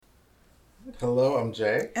Hello, I'm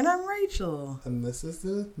Jay. And I'm Rachel. And this is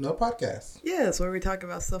the No Podcast. Yes, where we talk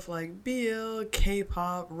about stuff like BL,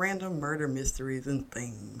 K-pop, random murder mysteries, and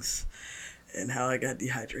things. And how I got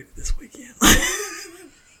dehydrated this weekend.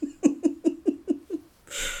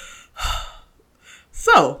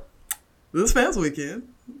 So, this past weekend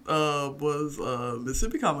was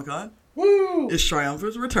Mississippi Comic Con. Woo! It's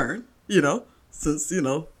Triumphant's return, since,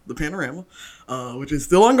 the panorama, which is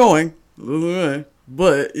still ongoing.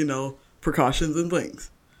 But, precautions and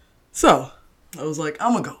things. So, I was like,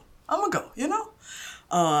 I'm gonna go,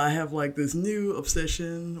 I have like this new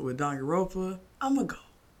obsession with Danganronpa. I'm gonna go.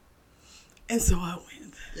 And so I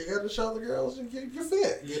went. You gotta show the girls you fit,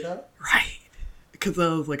 Right. Because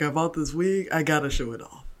I was like, I bought this wig, I gotta show it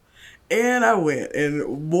off. And I went.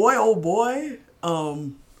 And boy, oh boy,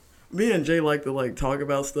 me and Jay like to talk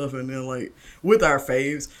about stuff and then with our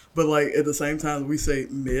faves, but at the same time we say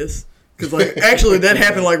miss. Because actually that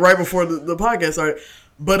happened right before the podcast started.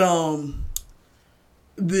 But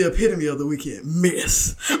the epitome of the weekend,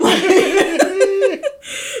 miss.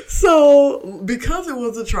 So because it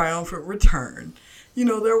was a triumphant return,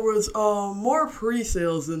 there was more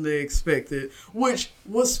pre-sales than they expected, which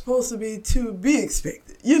was supposed to be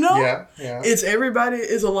expected, Yeah.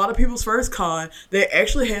 It's a lot of people's first con. They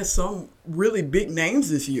actually had some really big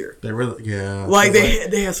names this year. They really, yeah.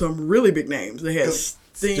 They had some really big names. They had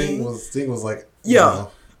Sting was like, yeah.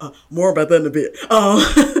 More about that in a bit.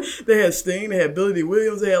 They had Sting, they had Billy D.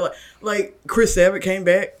 Williams, they had Chris Sabat came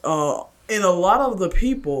back. And a lot of the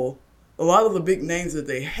big names that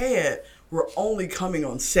they had were only coming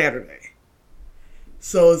on Saturday.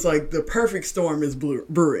 So it's the perfect storm is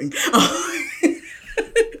brewing. So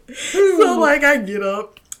I get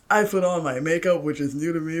up, I put on my makeup, which is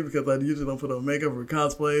new to me because I usually don't put on makeup for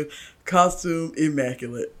cosplays. Costume,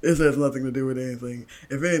 immaculate. This has nothing to do with anything.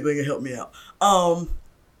 If anything, it helped me out.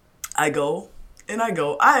 I go.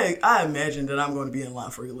 I imagine that I'm going to be in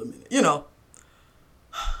line for a little minute.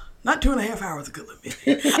 Not 2.5 hours, a good little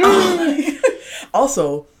minute.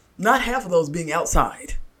 Also, not half of those being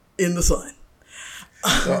outside in the sun.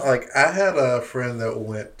 So, I had a friend that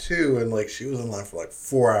went too, and she was in line for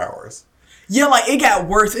 4 hours. Yeah, it got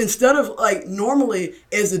worse. Instead of, normally,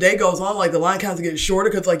 as the day goes on, the line kind of gets shorter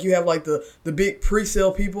because, you have, the big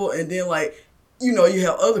pre-sale people and then, you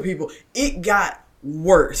have other people. It got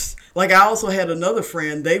worse. I also had another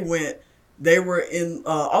friend. They were in,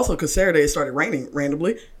 also because Saturday it started raining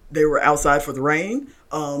randomly. They were outside for the rain.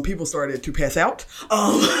 People started to pass out.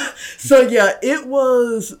 So, yeah, it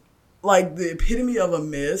was, the epitome of a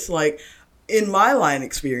miss. In my line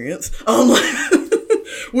experience,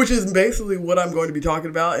 which is basically what I'm going to be talking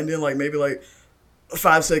about, and then maybe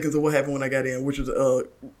 5 seconds of what happened when I got in, which was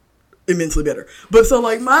immensely better. But so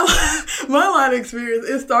my line experience,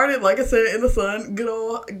 it started like I said in the sun, good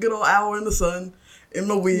old hour in the sun, in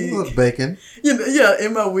my wig, bacon,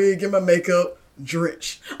 in my wig, in my makeup,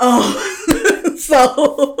 drenched.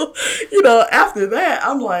 So after that,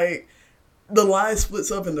 I'm the line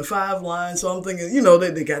splits up into 5 lines, so I'm thinking,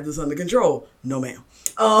 they got this under control. No, ma'am.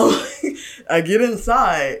 I get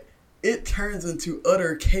inside, it turns into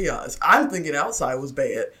utter chaos. I'm thinking outside was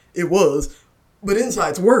bad. It was, but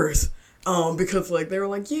inside's worse. Because they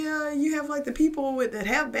were yeah, you have the people that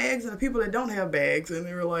have bags and the people that don't have bags, and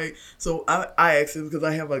they were so I asked him because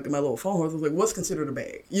I have my little phone horse. I was what's considered a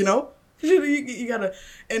bag? You gotta.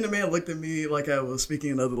 And the man looked at me like I was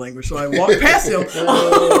speaking another language, so I walked past him.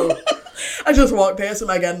 I just walked past him.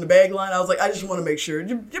 I got in the bag line. I was I just want to make sure,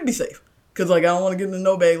 just be safe. Because, I don't want to get in the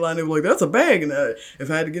no bag line. They were that's a bag. And if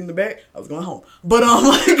I had to get in the bag, I was going home. But,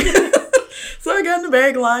 so I got in the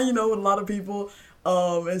bag line, with a lot of people.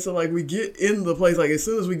 And so, we get in the place. As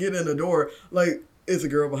soon as we get in the door, it's a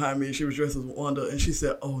girl behind me. She was dressed as Wanda. And she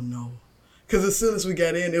said, oh, no. Because as soon as we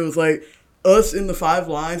got in, it was, us in the 5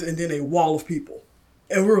 lines and then a wall of people.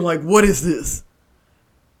 And we were what is this?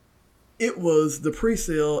 It was the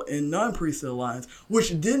pre-sale and non-pre-sale lines,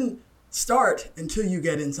 which didn't start until you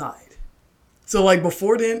got inside. So,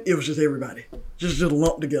 before then, it was just everybody. Just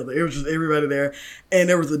lumped together. It was just everybody there. And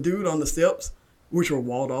there was a dude on the steps, which were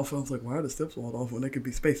walled off. I was why are the steps walled off when there could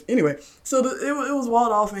be space? Anyway, so it was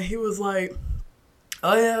walled off, and he was oh,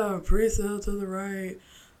 yeah, pre-sale to the right,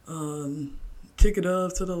 ticket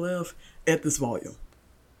up to the left at this volume.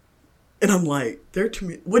 And I'm there are too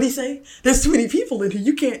many. What'd he say? There's too many people in here.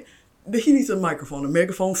 You can't. He needs a microphone, a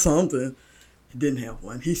megaphone, something. He didn't have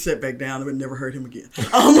one. He sat back down and never heard him again.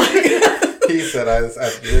 Oh my God. He said, I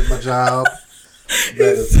did my job.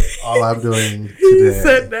 That is all I'm doing today. He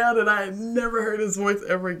sat down and I had never heard his voice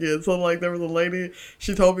ever again. So there was a lady,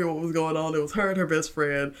 she told me what was going on. It was her and her best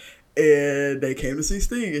friend. And they came to see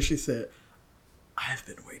Sting. And she said, I've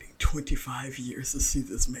been waiting 25 years to see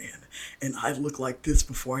this man, and I look like this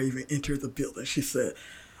before I even enter the building. She said,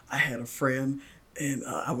 I had a friend, and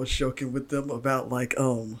I was joking with them about like,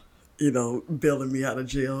 bailing me out of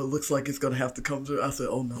jail. It looks like it's going to have to come through. I said,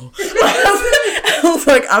 oh no. I was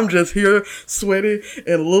like, I'm just here sweaty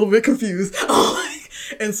and a little bit confused.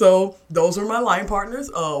 And so those are my line partners.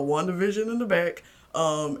 WandaVision in the back,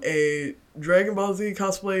 a Dragon Ball Z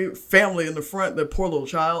cosplay family in the front, that poor little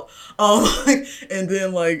child. And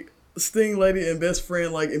then like Sting Lady and best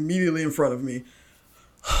friend like immediately in front of me.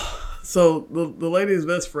 So the lady's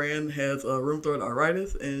best friend has rheumatoid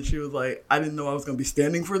arthritis, and she was like, I didn't know I was going to be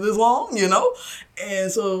standing for this long,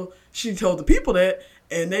 And so she told the people that,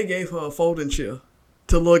 and they gave her a folding chair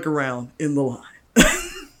to look around in the line.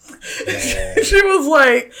 She was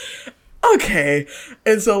like, okay.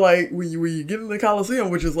 And so like when you get in the Coliseum,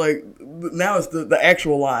 which is like, now it's the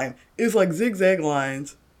actual line, it's like zigzag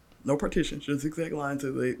lines, no partitions, just zigzag lines.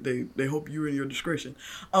 So they hope you're in your discretion.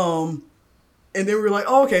 And then we were like,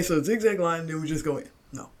 oh, okay, so zigzag line, then we just go in.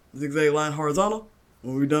 No, zigzag line horizontal.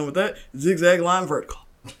 When we're done with that, zigzag line vertical.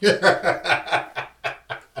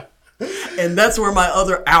 And that's where my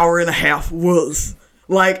other hour and a half was.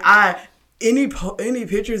 Like any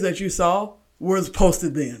pictures that you saw was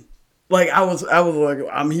posted then. Like I was like,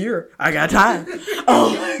 I'm here. I got time.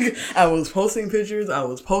 I was posting pictures. I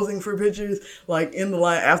was posing for pictures. Like in the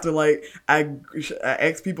line after, like I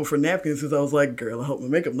asked people for napkins because I was like, girl, I hope my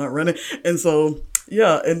makeup not running. And so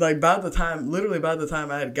yeah, and like by the time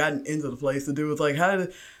I had gotten into the place, the dude was like, how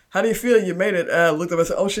do you feel? You made it. I looked up and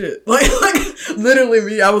said, oh shit. Like literally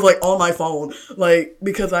me. I was like on my phone, like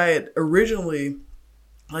because I had originally,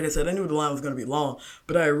 like I said, I knew the line was going to be long,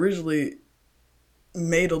 but I originally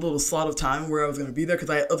made a little slot of time where I was going to be there because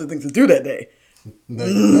I had other things to do that day.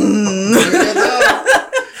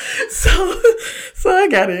 So I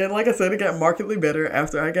got in. Like I said, it got markedly better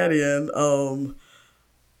after I got in.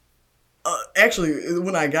 Actually,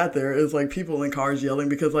 when I got there, it was like people in cars yelling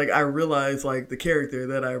because like I realized like the character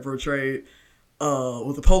that I portrayed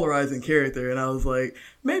was a polarizing character, and I was like,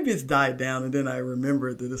 maybe it's died down. And then I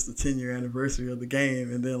remembered that it's the 10-year anniversary of the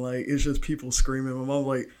game, and then like it's just people screaming. My mom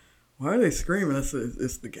like, why are they screaming? I said,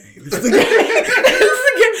 it's the game. It's the game. It's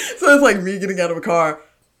the game. So it's like me getting out of a car,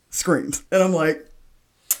 screams. And I'm like,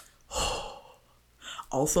 oh.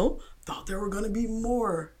 Also, thought there were going to be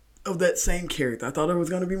more of that same character. I thought there was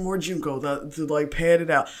going to be more Junko to like pad it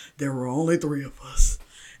out. There were only 3 of us.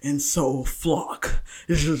 And so flock.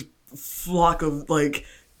 It's just flock of like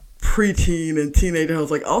preteen and teenager. I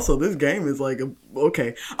was like, also this game is like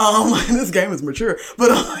okay, this game is mature,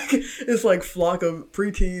 but like it's like flock of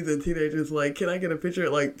preteens and teenagers. Like, can I get a picture?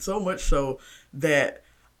 Like so much so that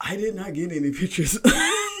I did not get any pictures.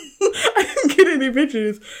 I didn't get any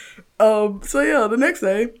pictures. So yeah, the next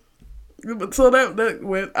day, so that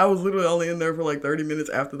went. I was literally only in there for like 30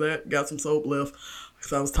 minutes after that. Got some soap, left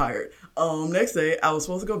because I was tired. Next day I was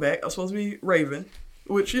supposed to go back. I was supposed to be Raven,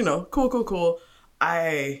 which cool.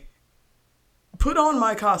 I put on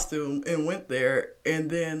my costume and went there, and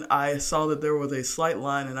then I saw that there was a slight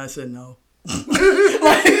line, and I said no.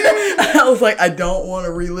 I was like, I don't want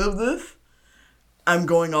to relive this. I'm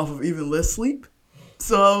going off of even less sleep.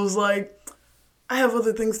 So I was like, I have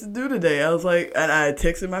other things to do today. I was like, and I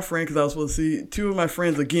texted my friend because I was supposed to see 2 of my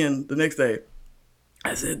friends again the next day.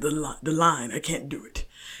 I said, the line, I can't do it.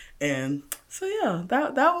 And so yeah,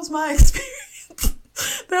 that was my experience.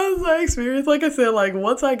 That was my experience. Like I said, like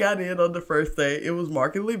once I got in on the first day, it was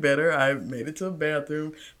markedly better. I made it to a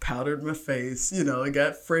bathroom, powdered my face, it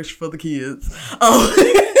got fresh for the kids.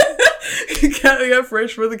 Got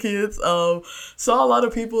fresh for the kids. Saw a lot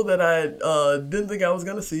of people that I didn't think I was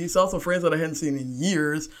gonna see. Saw some friends that I hadn't seen in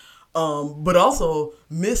years. But also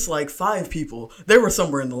missed like 5 people. They were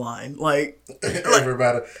somewhere in the line. Like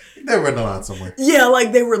everybody, they were in the line somewhere. Yeah,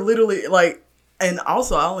 like they were literally like. And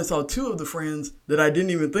also, I only saw 2 of the friends that I didn't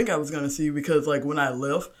even think I was going to see because, like, when I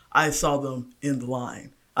left, I saw them in the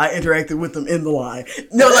line. I interacted with them in the line.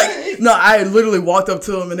 No, I literally walked up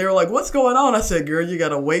to them and they were like, what's going on? I said, girl, you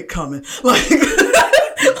got a wait coming. But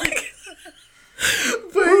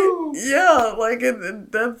yeah, like,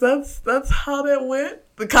 that's how that went.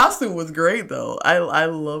 The costume was great, though. I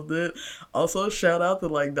loved it. Also, shout out to,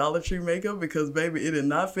 like, Dollar Tree makeup because, baby, it did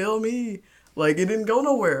not fail me. Like, it didn't go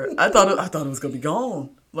nowhere. I thought it was going to be gone.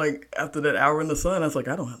 Like, after that hour in the sun, I was like,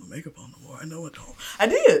 I don't have no makeup on no more. I know I don't. I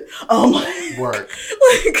did. Work.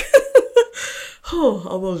 Like,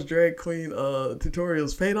 all those drag queen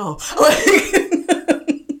tutorials paid off. Like,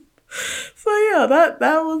 so, yeah, that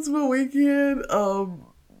was my weekend.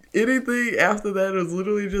 Anything after that is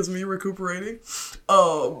literally just me recuperating.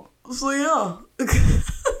 So, yeah.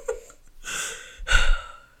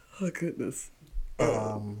 Oh, goodness.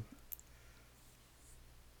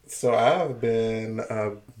 So I've been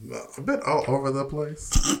a bit all over the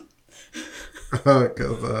place.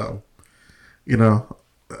 Because,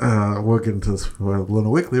 we'll get into this for Luna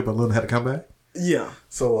Weekly, but Luna had to come back. Yeah.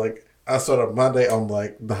 So, like, I started Monday on,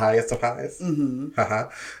 like, the highest of highs. Mm-hmm. Haha.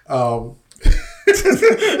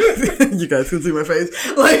 You guys can see my face.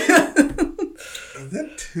 Like, And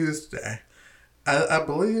then Tuesday, I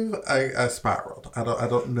believe I spiraled. I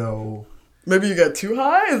don't know. maybe you got too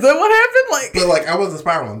high? Is that what happened? Like, But, like, I wasn't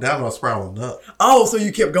spiraling down, I was spiraling up. oh, so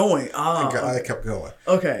you kept going. Ah, I kept going.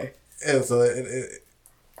 okay. And so it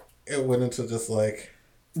went into just, like...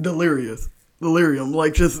 Delirium.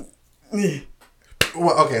 Like, just...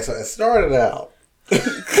 Well, okay, so it started out...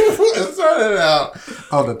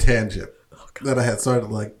 on a tangent that I had started,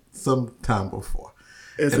 like, some time before.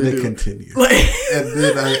 Yes, and I it do. continued. Like, And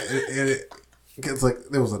then it's like,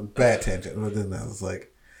 there was a bad tangent, but then I was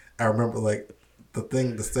like, I remember, like,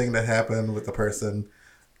 this thing that happened with the person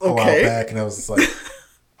a while Okay. back, and I was just like,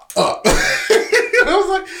 oh. And I was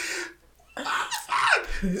like,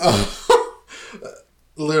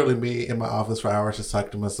 literally me in my office for hours just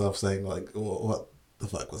talking to myself saying, like, well, what the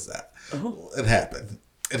fuck was that? Oh. It happened.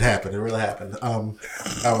 It really happened. I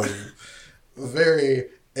was very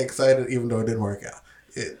excited, even though it didn't work out.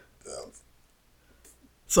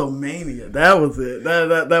 so mania. That was it.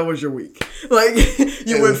 That was your week. Like,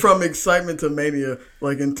 you went from excitement to mania,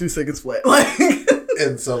 like, in 2 seconds flat. Like,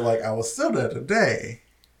 And so, like, I was still there today.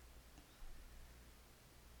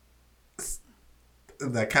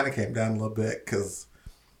 And that kind of came down a little bit because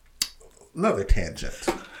another tangent.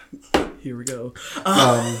 here we go.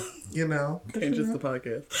 Tangents the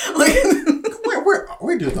podcast. Like,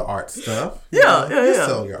 we do the art stuff. Yeah. You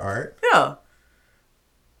sell your art. yeah.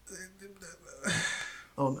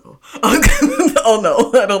 Oh no. Oh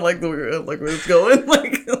no. I don't like where it's going.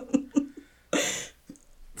 Like,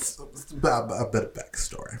 It's a bit of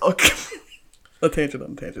backstory. okay. A tangent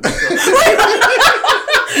on a tangent.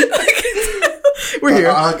 We're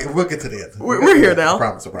here. We'll get to the end. We're here now. I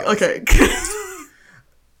promise. Okay.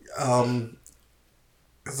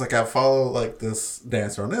 It's like I follow, like, this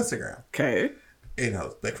dancer on Instagram. Okay.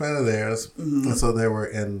 Big fan of theirs. Mm-hmm. And so they were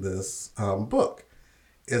in this book.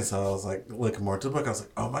 And so I was like, looking more into the book. I was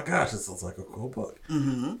like, oh my gosh, this looks like a cool book.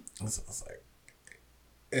 Mm-hmm. And so I was like,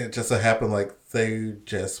 it just so happened, like, they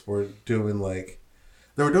just were doing, like,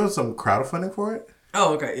 they were doing some crowdfunding for it.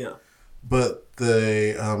 Oh, okay, yeah. But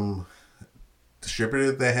the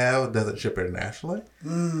distributor they have doesn't ship internationally.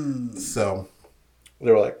 So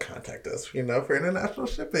they were like, contact us, for international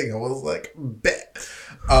shipping. I was like, bet.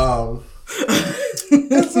 And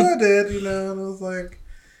so I did, and it was like,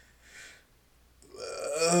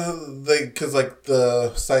 because, like,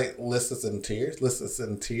 the site lists us in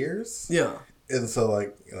tiers. Yeah. And so,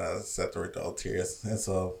 like, I set the all tiers. And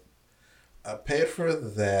so I paid for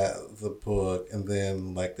the book, and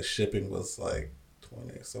then, like, the shipping was like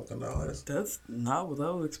 $20-something. That's not what I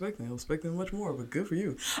was expecting. I was expecting much more, but good for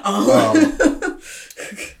you.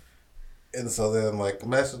 And so then, like,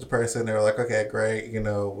 messaged the person. They were like, okay, great.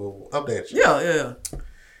 We'll update you. Yeah. And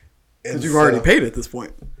Because you've already paid at this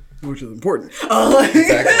point, which is important.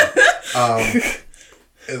 Exactly.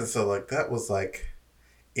 And so, like, that was, like,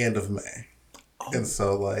 end of May. Oh. And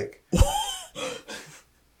so, like,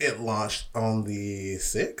 it launched on the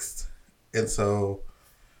 6th. And so,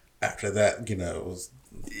 after that,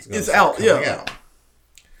 it's out, yeah. Out.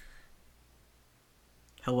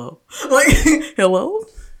 Hello? Like, hello?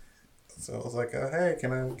 So I was like, hey,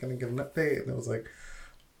 can I get an update? And it was like,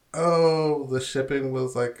 oh, the shipping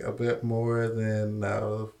was, like, a bit more than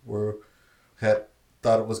had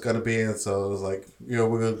thought it was going to be. And so it was like, we're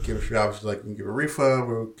going to give you options, like, we can give a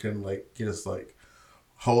refund, or we can, like, just, like,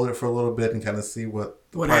 hold it for a little bit and kind of see what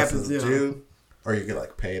prices do. Or you could,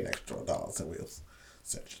 like, pay an extra $1 and we'll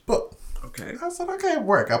send you the book. Okay. I said, okay,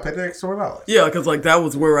 work. I'll pay the extra $1. Yeah, because, like, that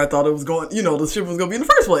was where I thought it was going, the ship was going to be in the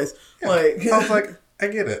first place. Yeah. Like, I was like, I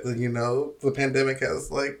get it. The pandemic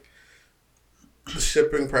has, like, the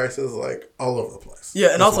shipping prices, like, all over the place.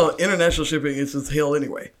 Yeah, and also international shipping is just hell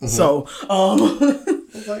anyway. Mm-hmm. So,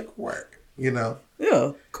 it's like work, Yeah,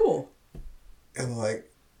 cool. And,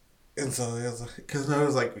 like, and so it was like, because it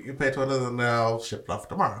was like, you pay $20 and now ship it off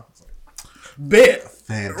tomorrow. It's like, bet.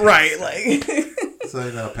 Fantastic. Right, like. So, I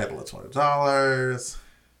paid a little $20.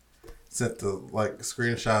 Sent the, like,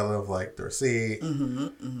 screenshot of, like, the receipt.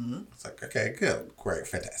 It's like, okay, good, great,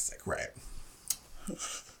 fantastic, right.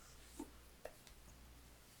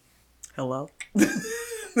 Hello.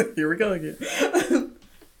 Here we go again.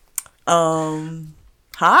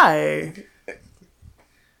 Hi.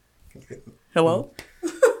 Hello.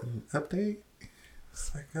 Update.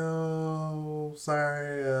 It's like, oh,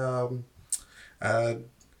 sorry. I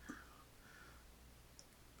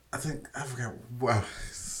think I forgot. Wow,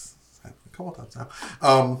 a couple times now.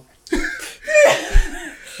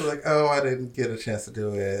 So like, oh, I didn't get a chance to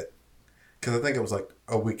do it because I think it was like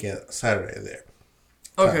a weekend Saturday there.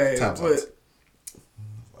 Okay,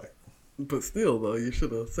 Like, but still though, you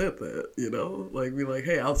should have said that. You know, like be like,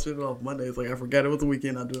 hey, I'll shit it off Monday. It's like I forgot it was the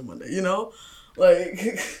weekend. I'll do it Monday. You know,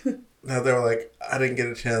 like. now they were like, I didn't get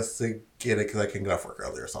a chance to get it because I couldn't get off work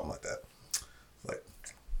early or something like that. Like,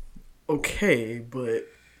 okay, but.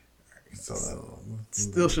 So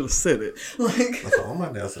still should have said it. Like, that's all on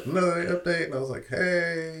Monday. I said another update, and I was like,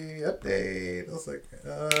 "Hey, update." I was like,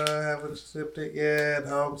 "I haven't shipped it yet.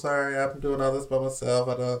 Oh, I'm sorry. I've been doing all this by myself.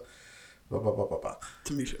 I don't." Blah blah blah blah blah.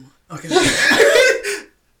 Tamisha. Okay.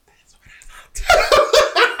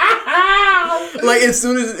 Like as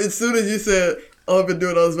soon as you said, "Oh, I've been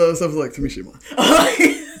doing all this by myself," I was like Tamisha.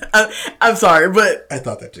 I'm sorry, but I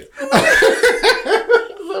thought that too.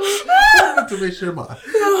 To make sure mine.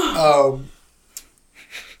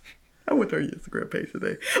 I went to her Instagram page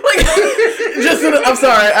today. Like, I'm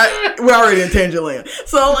sorry. We're already in tangent land.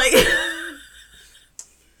 So, like.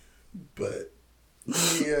 But,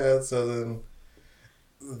 yeah, so then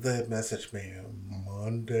they messaged me on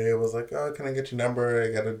Monday. It was like, oh, can I get your number?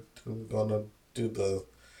 I'm going to do the.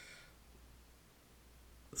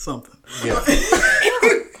 Something. Yeah.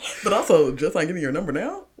 But also, just like getting your number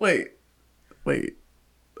now? Wait.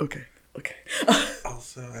 Okay.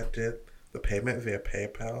 Also, I did the payment via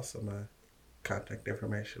PayPal, so my contact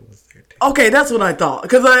information was there too. Okay, that's what I thought.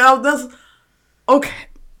 Because that's okay.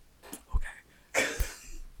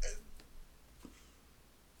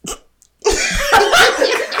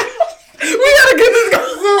 We gotta get this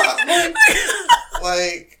going.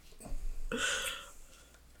 Like,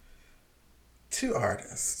 two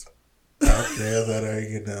artists out there that are,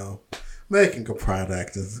 making a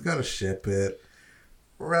product is gonna ship it.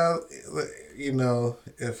 Rather,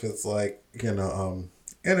 if it's like,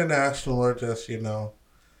 international or just,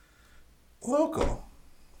 local.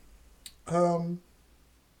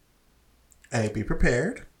 Be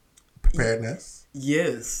prepared. Preparedness.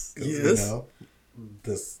 Yes.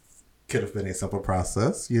 This could have been a simple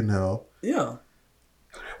process, Yeah.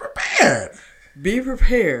 Prepared. Be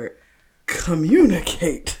prepared.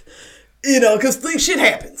 Communicate. Because shit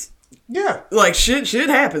happens. Yeah. Like, shit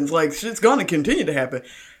happens. Like, shit's gonna continue to happen.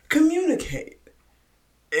 Communicate.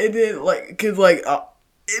 And then,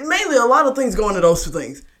 mainly a lot of things go into those two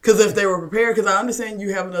things. Because if they were prepared, because I understand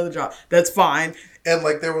you have another job, that's fine. And,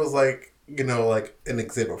 there was, an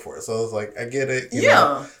exhibit for it. So I was like, I get it.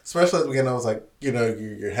 Yeah. Especially at the beginning, I was like, you're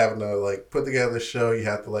having to, put together the show. You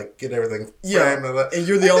have to, get everything framed. Yeah. And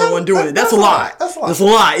you're the only one doing it. That's a lot. That's a lot. That's a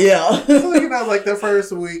lot, yeah. So, the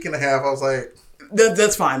first week and a half, I was like...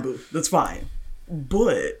 That's fine, boo. That's fine.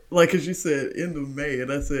 But, as you said, end of May,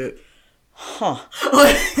 and I said, huh.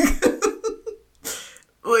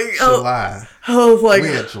 July. I was like... We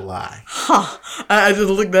had July. Huh. I just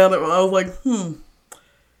looked down at it, I was like,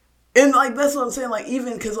 And, that's what I'm saying,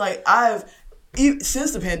 even because,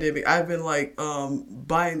 since the pandemic, I've been,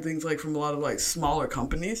 buying things, from a lot of, smaller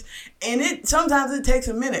companies, and sometimes it takes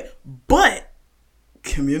a minute, but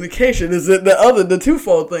communication is the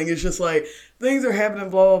twofold thing. It's just, things are happening,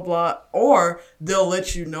 blah, blah, blah, or they'll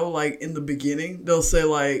let you know, in the beginning, they'll say,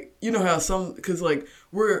 how because,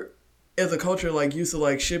 we're, as a culture, used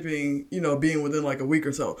to, shipping, being within, a week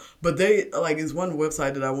or so, but they, it's one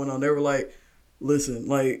website that I went on, they were like, listen,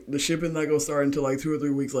 the shipping not gonna start until 2 or 3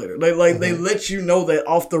 weeks later. They let you know that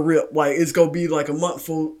off the rip. It's gonna be a month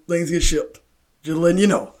full things get shipped. Just letting you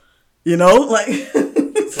know.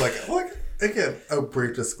 It's again, a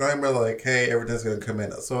brief disclaimer, hey, everything's gonna come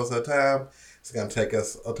in at so time. It's gonna take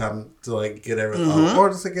us a time to get everything all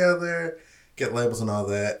orders together, get labels and all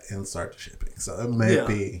that, and start the shipping. So it may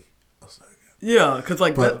be. Yeah, because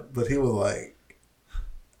but he was like,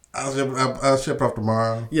 I'll ship off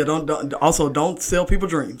tomorrow. Yeah, don't sell people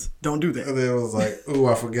dreams. Don't do that. And then it was like, ooh,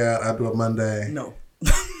 I forgot. I'll do it Monday. No.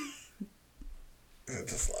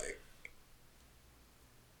 It's just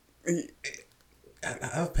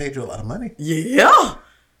I've paid you a lot of money. Yeah.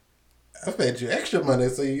 I've paid you extra money,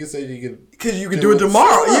 so you said you could. Because you could do it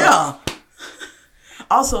tomorrow. Yeah.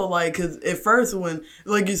 Also, because at first when,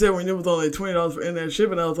 you said, when it was only $20 for internet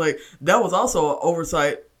shipping, I was like, that was also an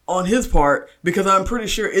oversight on his part, because I'm pretty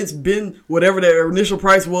sure it's been whatever their initial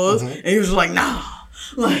price was, and he was just like, nah.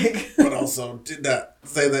 But also did not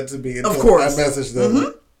say that to me until of course. I messaged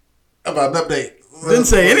them about an update. Didn't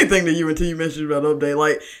say anything to you until you messaged about an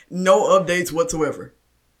update. No updates whatsoever.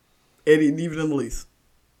 And even in the least.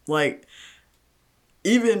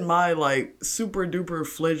 even my like super duper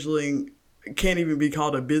fledgling can't even be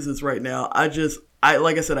called a business right now. I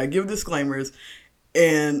like I said, I give disclaimers,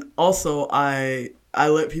 and also I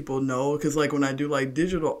let people know, because like when I do like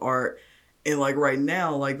digital art, and like right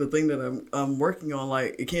now, like the thing that I'm working on,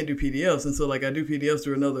 like it can't do PDFs, and so like I do PDFs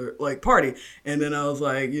through another like party, and then I was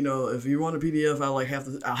like, you know, if you want a PDF, I'll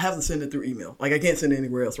have to send it through email. Like I can't send it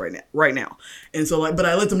anywhere else right now, and so like, but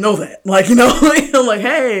I let them know that, like, you know, like, I'm like,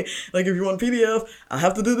 hey, like if you want a PDF, I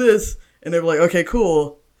have to do this, and they were like, okay,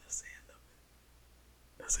 cool. That's the end of it.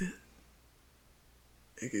 That's it.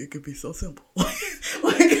 It could be so simple.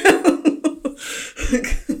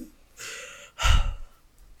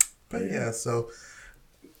 But yeah, so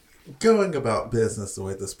going about business the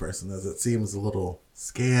way this person is, it seems a little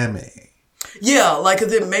scammy. Yeah, like,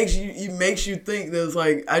 because it makes you think that it's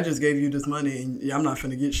like, I just gave you this money and I'm not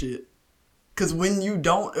finna get shit. Because when you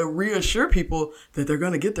don't reassure people that they're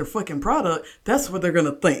gonna get their fucking product, that's what they're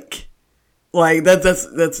gonna think. Like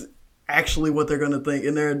that's actually what they're gonna think,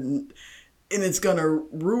 and it's gonna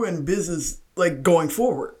ruin business like going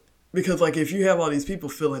forward. Because like if you have all these people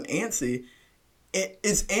feeling antsy,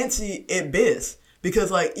 it's antsy at best.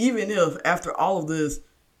 Because like even if after all of this,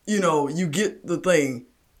 you know, you get the thing,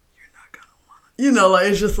 you're not gonna wanna, you know, like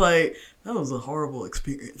it's just like that was a horrible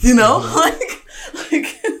experience, you know, like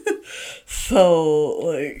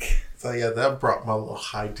so yeah, that brought my little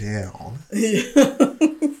high down. Yeah, but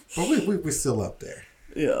we still up there.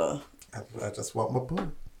 Yeah, I just want my book.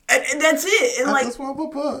 And that's it. And I just want my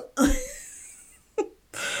book.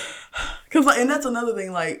 Cause like, and that's another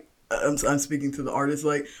thing. Like, I'm speaking to the artists.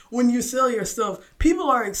 Like, when you sell your stuff, people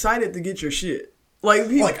are excited to get your shit. Like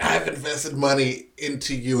I've invested money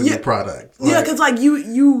into you and your product. Like, yeah, cause like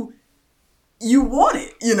you want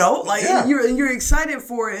it, you know, like you're excited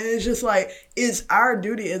for it, and it's just like it's our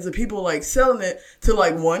duty as the people like selling it to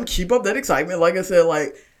like one, keep up that excitement. Like I said,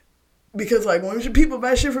 like because like when people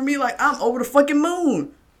buy shit from me, like I'm over the fucking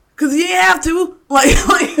moon. Cause you didn't have to, like you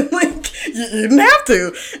didn't have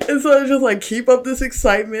to, and so it's just like keep up this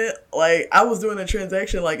excitement. Like I was doing a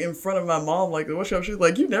transaction like in front of my mom, like the workshop. She was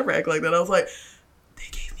like, "You never act like that." I was like, "They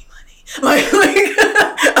gave me money." Like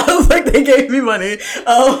I was like, "They gave me money."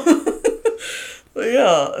 But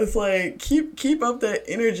yeah, it's like keep up that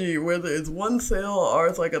energy, whether it's one sale or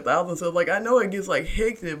it's like 1,000 sales. Like I know it gets like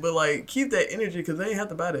hectic, but like keep that energy because they ain't have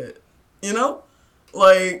to buy that, you know.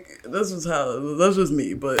 Like that's just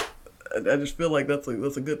me, but I just feel like that's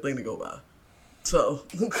a good thing to go by. So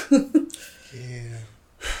yeah.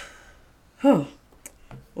 Huh.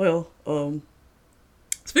 Well,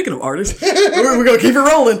 speaking of artists, we're gonna keep it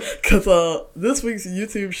rolling because this week's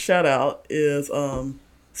YouTube shout out is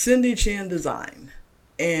Cindy Chan Design,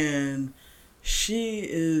 and she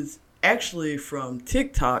is actually from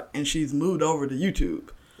TikTok and she's moved over to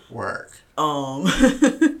YouTube. Work.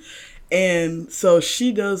 And so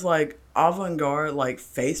she does like avant-garde like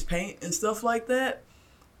face paint and stuff like that,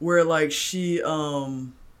 where like she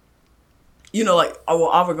you know, like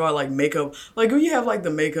avant-garde like makeup, like when you have like the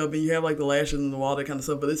makeup and you have like the lashes and all that kind of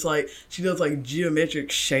stuff, but it's like she does like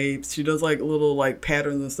geometric shapes, she does like little like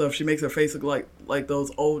patterns and stuff. She makes her face look like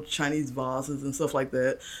those old Chinese vases and stuff like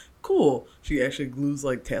that. Cool. She actually glues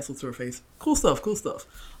like tassels to her face. Cool stuff.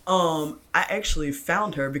 I actually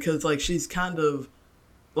found her because like she's kind of,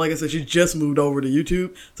 like I said, she just moved over to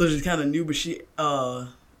YouTube, so she's kind of new, but she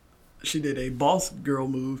did a Boss Girl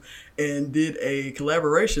move and did a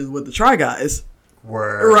collaboration with the Try Guys.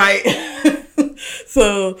 Word. Right.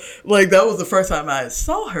 So, like, that was the first time I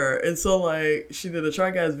saw her, and so, like, she did a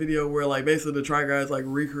Try Guys video where, like, basically the Try Guys, like,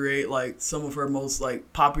 recreate, like, some of her most,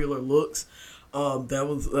 like, popular looks.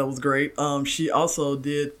 That was great. She also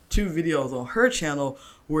did 2 videos on her channel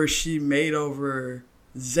where she made over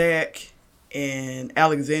Zach and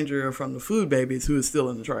Alexandria from the Food Babies, who is still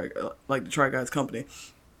in the Try Guys company.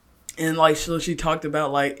 And like so she talked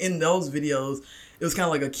about like in those videos, it was kind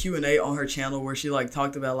of like a Q&A on her channel where she like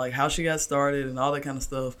talked about like how she got started and all that kind of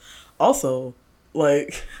stuff. Also,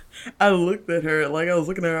 like I looked at her, like I was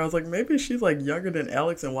looking at her, I was like, maybe she's like younger than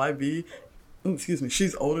Alex and YB. Ooh, excuse me,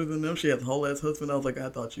 she's older than them. She has a whole ass husband. I was like, I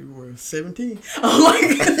thought you were 17. I'm like,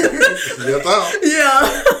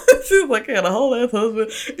 yeah. She was like, I had a whole ass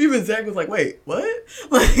husband. Even Zach was like, wait, what?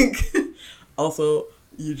 Like, also,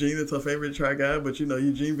 Eugene is her favorite Try Guy, but you know,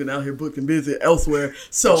 Eugene been out here booked and busy elsewhere.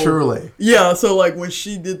 So truly, yeah. So like when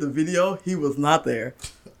she did the video, he was not there.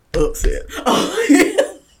 Upset.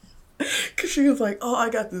 Cause she was like, oh, I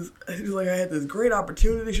got this. She was like, I had this great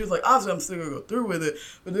opportunity. She was like, obviously, I'm still gonna go through with it.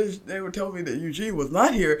 But then they were telling me that Eugene was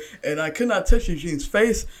not here, and I could not touch Eugene's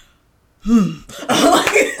face.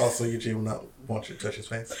 Also, Eugene will not want you to touch his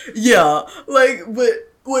face. Yeah, like,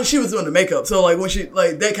 but when she was doing the makeup. So like when she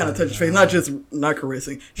like that kind of touched her face, not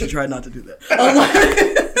caressing. She tried not to do that.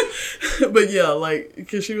 But yeah, like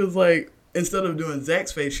because she was like instead of doing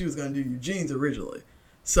Zach's face, she was gonna do Eugene's originally.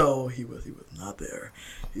 So he was not there.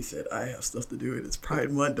 He said, "I have stuff to do. It is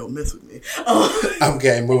Pride Month. Don't mess with me." I'm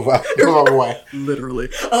game. Move on. Go away. Literally.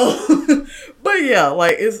 But yeah,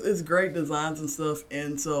 like it's great designs and stuff,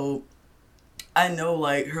 and so I know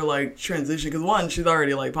like her like transition because one, she's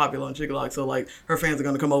already like popular on Chick-a-Lock, so like her fans are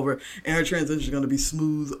gonna come over, and her transition is gonna be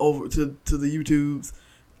smooth over to the YouTubes.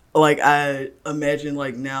 Like I imagine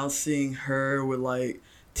like now seeing her with like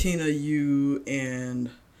Tina Yu and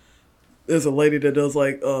there's a lady that does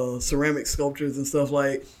like ceramic sculptures and stuff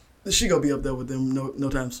like she gonna be up there with them no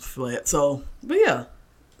times flat. So but yeah.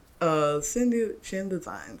 Cindy Shin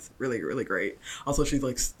Designs, really, really great. Also, she's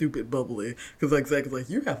like stupid bubbly because like Zach is like,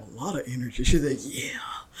 you have a lot of energy. She's like, yeah.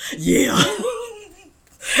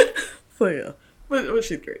 So yeah, but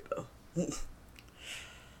she's great though.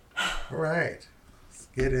 All right, let's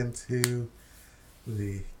get into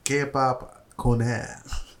the K-pop corner.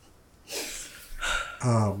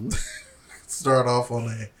 Start off on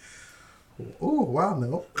a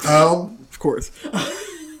no. Of course.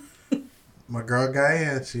 My girl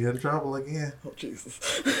Diane, she in trouble again. Oh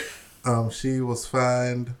Jesus. She was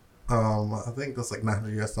fined, I think that's like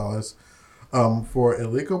 $900 for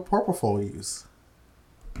illegal propofol use.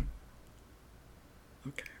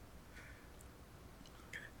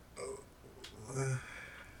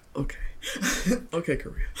 Okay,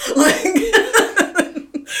 Korea. Like,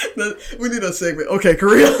 we need a segment. Okay,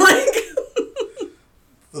 Korea. Like,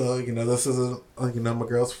 this isn't my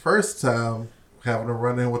girl's first time having to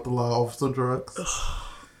run in with the law of some drugs.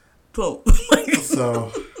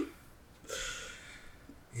 So,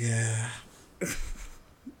 yeah.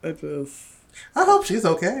 I hope she's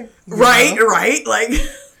okay. Right. Like,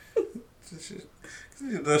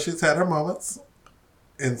 she's had her moments.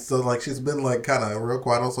 And so, like, she's been, like, kind of real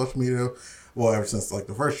quiet on social media. Well, ever since, like,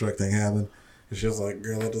 the first drug thing happened. And she was like,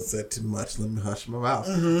 girl, I just said too much. Let me hush my mouth.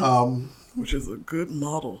 Mm-hmm. Which is a good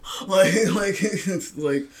model. Like, it's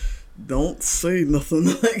like, don't say nothing.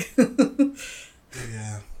 Like,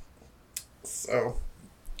 yeah. So,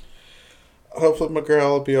 hopefully my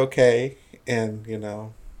girl will be okay. And,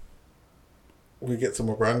 we get some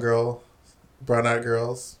more brown-eyed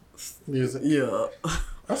girls music. Yeah.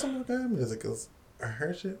 Or some more guy music, because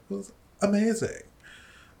her shit was amazing.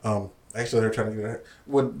 Actually, they're trying to get her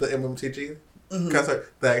with the MMTG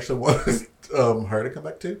concert. They actually wanted her to come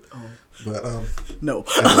back too, but no.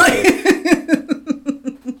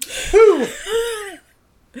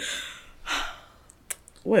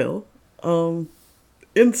 Well,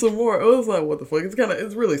 in some more, it was like, what the fuck?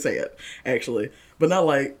 It's really sad, actually, but not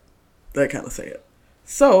like that kind of sad.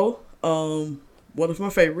 So, one of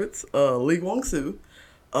my favorites, Lee Kwang-soo,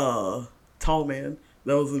 tall man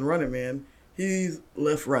that was in Running Man, he's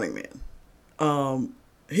left Running Man.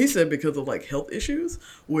 He said because of like health issues,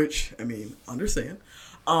 which I mean, understand.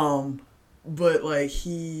 But like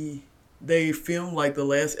they filmed like the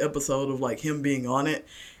last episode of like him being on it,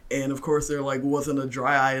 and of course there like wasn't a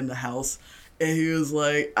dry eye in the house, and he was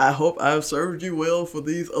like, I hope I've served you well for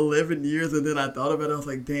these 11 years. And then I thought about it, I was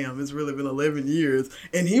like, damn, it's really been 11 years.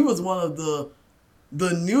 And he was one of the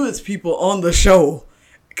newest people on the show,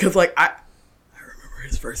 because like I remember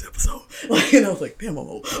his first episode, like, and I was like, damn, I'm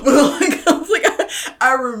old. But like I was like,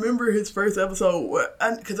 I remember his first episode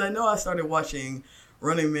because I know I started watching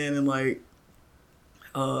Running Man in like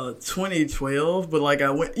 2012, but like I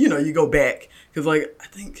went, you go back because like I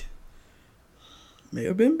think may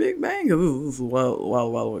have been Big Bang, because this was a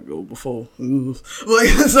while ago before. Like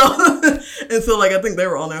so like I think they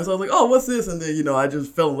were on there, so I was like, oh, what's this? And then I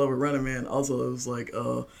just fell in love with Running Man. Also, it was like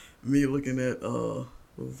me looking at what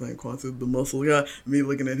was his name, Kwang-soo, the muscle guy. Me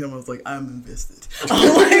looking at him, I was like, I'm invested.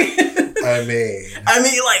 I mean,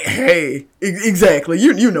 like, hey, exactly.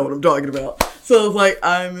 You know what I'm talking about. So it's like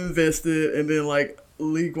I'm invested, and then like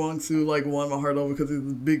Lee Kwang-soo like won my heart over because he's a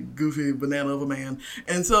big goofy banana of a man,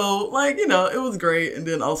 and so like it was great. And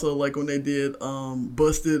then also like when they did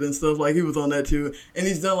Busted and stuff, like he was on that too, and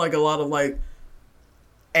he's done like a lot of like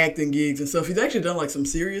acting gigs and stuff. He's actually done like some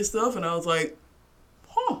serious stuff, and I was like,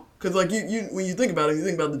 because like you when you think about it, you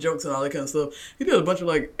think about the jokes and all that kind of stuff. He did a bunch of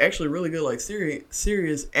like actually really good like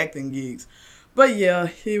serious acting gigs. But yeah,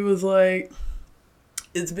 he was like,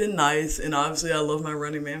 it's been nice, and obviously I love my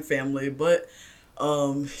Running Man family, but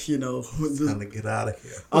it's time to get out of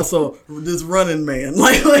here. Also, this Running Man,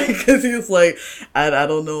 like, because he was like, I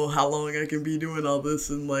don't know how long I can be doing all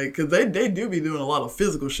this, and like, because they do be doing a lot of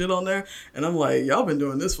physical shit on there, and I'm like, y'all been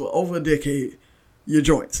doing this for over a decade, your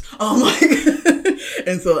joints, like,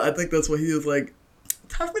 and so I think that's what he was like,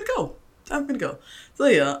 I'm gonna go. So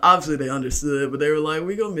yeah, obviously they understood, but they were like,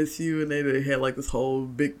 we gonna miss you, and they had like this whole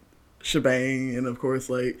big shebang, and of course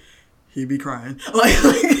like he'd be crying, like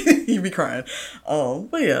he'd be crying.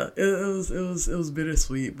 But yeah, it was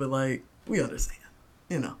bittersweet, but like we understand,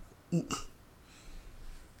 you know.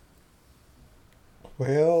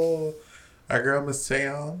 Well, our girl Miss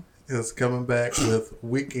Taeyeon is coming back with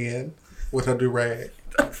Weekend with her do-rag.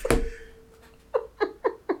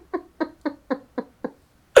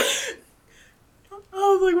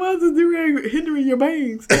 I was like, why is this do-rag hindering your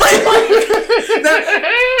bangs?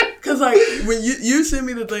 Because like when you sent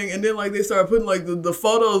me the thing, and then like they started putting like the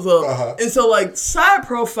photos up, and so like side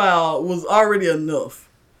profile was already enough,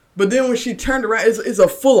 but then when she turned around, it's a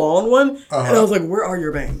full on one, and I was like, where are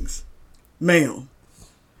your bangs, ma'am,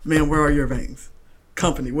 where are your bangs?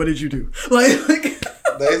 Company, what did you do? Like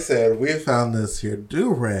they said, we found this here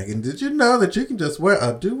do-rag, and did you know that you can just wear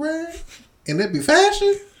a do-rag and it be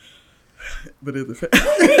fashion? But it's a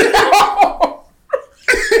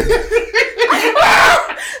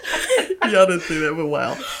y'all didn't see that, but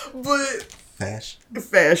wow. But fashion.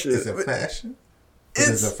 Is it fashion? It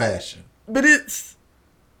is a fashion. But it's.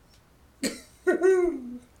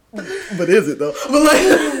 But is it though? But like,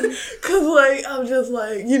 cause like I'm just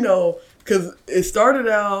like, you know, cause it started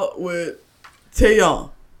out with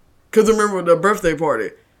Taeyeon, cause remember the birthday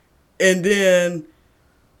party, and then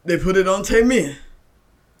they put it on Taemin.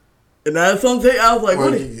 And that's something I was like, well,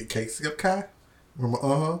 what? You get cake skip Kai?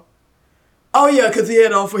 Remember? Oh yeah, because he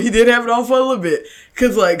did have it on for a little bit.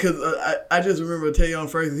 Cause I just remember Taeyeon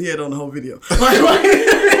first. He had on the whole video. like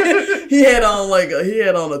he had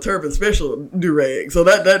on a turban special do-rag. So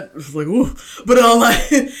that was like, ooh. But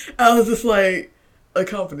I was just like, a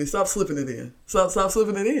company, stop slipping it in. Stop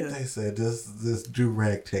slipping it in. They said this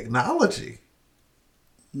do-rag technology.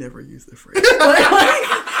 Never use that phrase.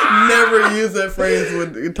 Never use that phrase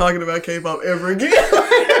when talking about K-pop ever again.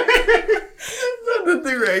 The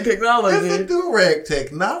do-rag technology. It's the do-rag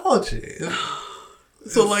technology.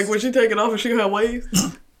 So, like, when she take it off and she gonna have waves?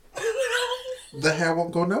 The hair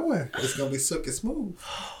won't go nowhere. It's gonna be silky smooth.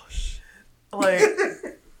 Oh, shit. Like,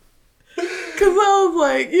 because I was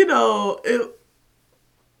like, you know, it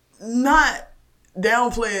not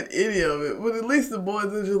downplaying any of it, but at least the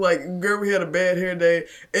boys were just like, girl, we had a bad hair day,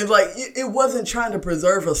 and like it wasn't trying to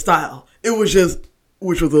preserve her style. It was just,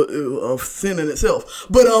 which was a sin in itself.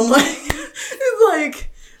 But like it's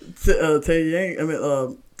like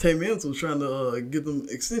Taemin was trying to get them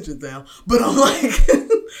extensions down, but I'm like,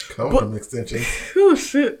 them extensions. Oh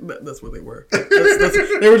shit, that's what they were.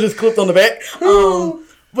 They were just clipped on the back.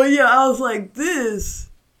 But yeah, I was like, this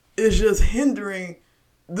is just hindering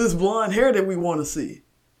this blonde hair that we want to see.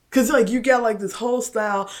 Because, like, you got, like, this whole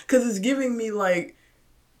style. Because it's giving me, like,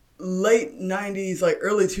 late 90s, like,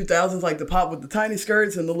 early 2000s, like, the pop with the tiny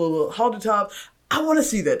skirts and the little halter top. I want to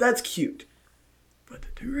see that. That's cute. But the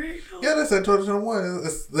do-rag, though? Yeah, that's at 2021.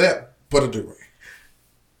 It's that, but a do-rag.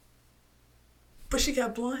 But she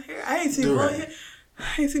got blonde hair. I ain't seen blonde hair.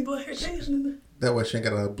 I ain't seen blonde hair dancing in there. That way she ain't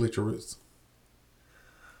got to bleach her roots.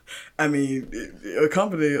 I mean, a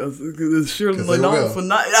company is surely known for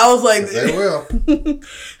not. I was like, they will.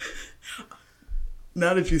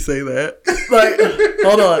 Now that you say that, like,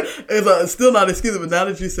 hold on, it's still not excusable. But now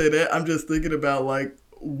that you say that, I'm just thinking about like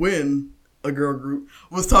when a girl group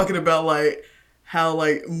was talking about like how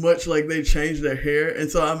like much like they changed their hair, and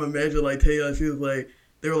so I'm imagining like Taeyeon, she was like,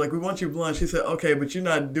 they were like, we want you blonde. She said, okay, but you're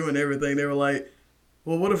not doing everything. They were like,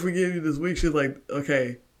 well, what if we give you this week? She's like,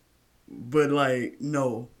 okay, but like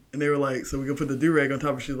no. And they were like, so we can put the do-rag on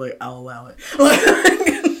top. And she's like, I'll allow it.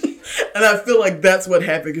 And I feel like that's what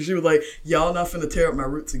happened. Because she was like, y'all not finna tear up my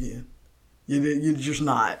roots again. You're just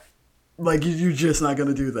not. Like, you're just not going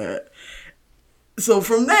to do that. So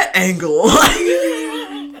from that angle,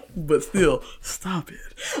 like, but still, stop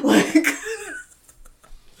it. Like,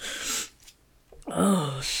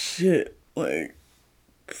 oh, shit. Like,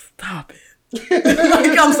 stop it.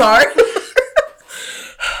 Like, I'm sorry.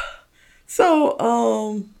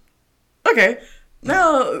 So, okay,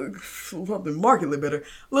 now something markedly better.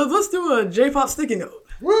 Let's do a J-pop sticky note.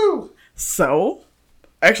 Woo! So,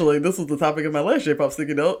 actually, this was the topic of my last J-pop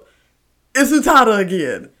sticky note. It's Utada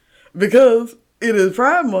again, because it is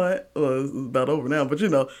Pride Month. Well, it's about over now, but you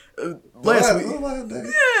know, last week.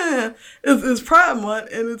 Yeah, it's Pride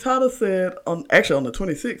Month, and Utada said on the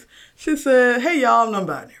 26th, she said, "Hey y'all, I'm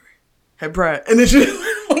non-binary. Had Pride," and then she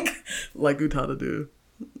like Utada do.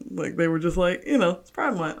 Like, they were just like, you know, it's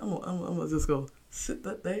Pride Month. I'm going to just go sit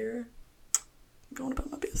that there, going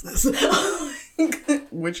about my business.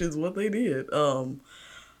 Which is what they did.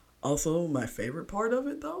 Also, my favorite part of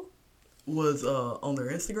it, though, was on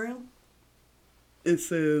their Instagram. It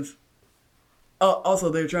says, Also,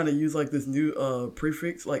 they're trying to use like this new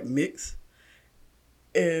prefix, like mix.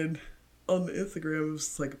 And on the Instagram, it was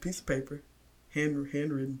just like a piece of paper,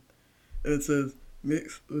 handwritten. And it says,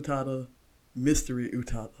 Mix Utada, Mystery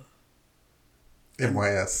Utada.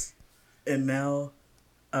 MYS. And now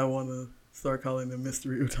I want to start calling them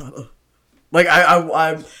Mystery Utada. Like,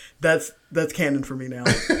 I that's canon for me now.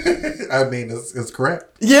 I mean, it's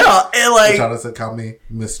correct. Yeah, and like... Utada said, call me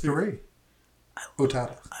Mystery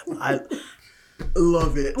Utada. I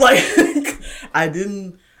love it. Like, I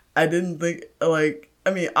didn't think, like,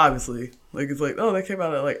 I mean, obviously, like, it's like, oh, that came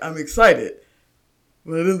out, like, I'm excited.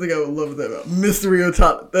 But I didn't think I would love that. Mystery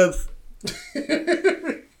Utada. That's...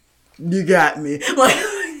 You got me. Like,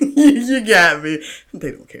 you got me.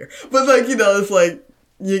 They don't care. But, like, you know, it's like,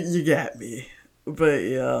 you got me. But,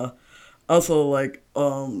 yeah. Also, like,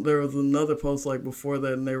 there was another post, like, before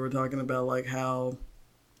that, and they were talking about, like, how,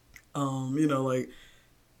 you know, like,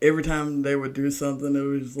 every time they would do something, it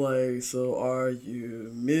was like, so are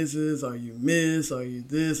you Mrs., are you Miss, are you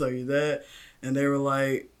this, are you that? And they were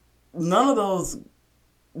like, none of those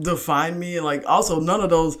define me. Like, also, none of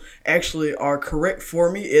those actually are correct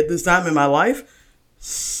for me at this time in my life.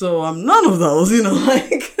 So I'm none of those, you know,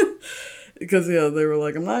 like, because, yeah, they were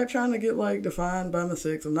like, I'm not trying to get, like, defined by my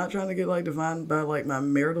sex. I'm not trying to get, like, defined by, like, my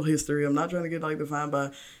marital history. I'm not trying to get, like, defined by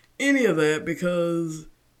any of that because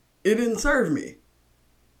it didn't serve me.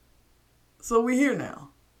 So we here now.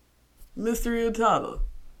 Mystery Utada.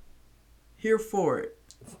 Here for it.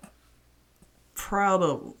 Proud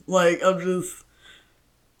of them. Like, I'm just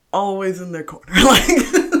always in their corner.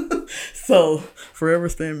 Like, so, forever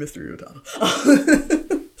stand Mystery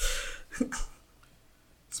Utada.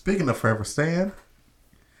 Speaking of forever stand,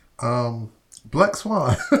 Black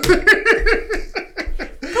Swan. Don't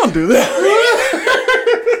do that.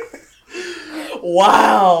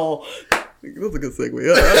 Wow. That's a good segue.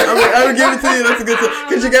 I would give it to you. That's a good segue.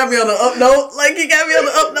 Because you got me on the up note. Like, you got me on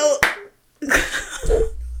the up note.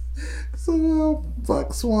 So,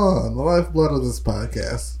 Black Swan, the lifeblood of this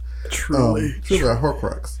podcast. Truly. Truly a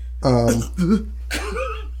Horcrux.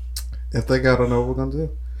 If they got, I don't know what we're going to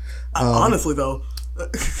do. Honestly, though.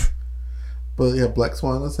 But yeah, Black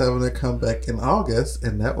Swan is having their comeback in August,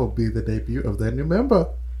 and that will be the debut of their new member.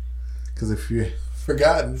 Because if you've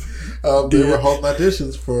forgotten, they were holding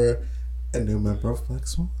auditions for a new member of Black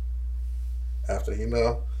Swan. After, you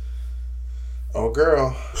know, oh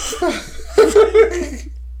girl, go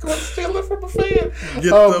steal it from a fan. Get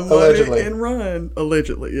the money and run.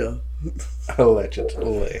 Allegedly, yeah.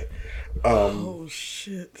 Allegedly. Oh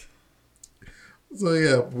shit. So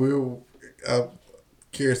yeah, I'm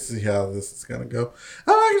curious to see how this is gonna go.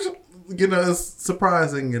 You know, it's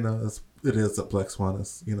surprising. You know, it is that Black Swan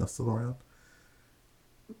is, you know, still around,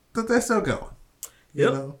 but they're still going. You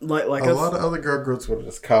know? Like a lot of other girl groups would have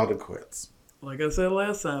just called it quits. Like I said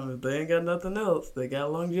last time, if they ain't got nothing else, they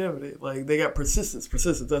got longevity. Like, they got persistence.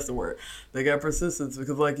 Persistence, that's the word. They got persistence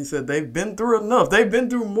because, like you said, they've been through enough. They've been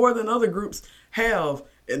through more than other groups have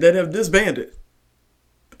and that have disbanded.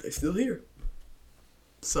 But they're still here.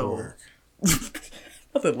 So, Work.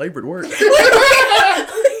 I said labored work.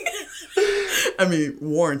 I mean,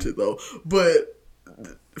 warranted, though. But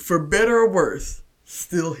for better or worse,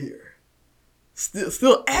 still here.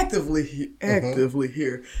 Still actively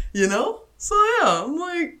here, you know? So, yeah, I'm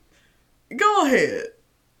like, go ahead.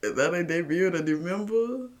 If that ain't debuted a new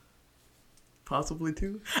member, possibly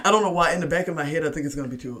two. I don't know why. In the back of my head, I think it's going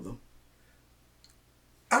to be two of them.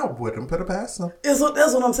 I wouldn't put it past them. That's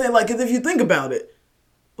what I'm saying. Like, 'cause if you think about it,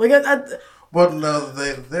 like, Well, no,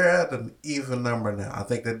 they're at an even number now. I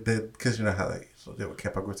think that because you know how they did with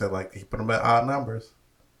K-pop groups, they like he put them at odd numbers.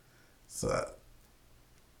 So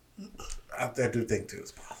I do think two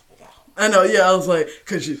is possible. I know, yeah. I was like,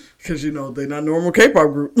 cause you know they're not normal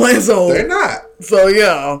K-pop group, like, so they're not. So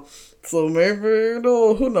yeah, so maybe, you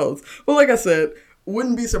know, who knows? But like I said,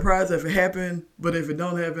 wouldn't be surprised if it happened, but if it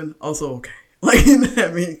don't happen, also okay. Like, you know what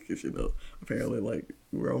I mean? Because, you know, apparently, like,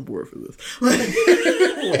 we're on board for this.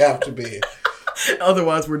 We have to be.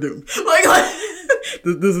 Otherwise, we're doomed. Like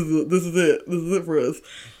this is it. This is it for us.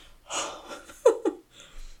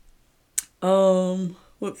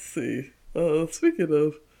 Let's see. Speaking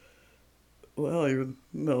of, well, I don't even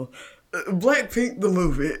know. Blackpink the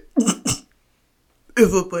movie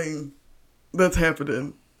is a thing that's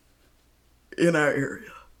happening in our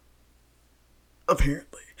area.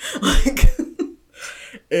 Apparently, like,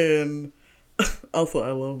 and also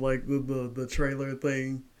I love like the trailer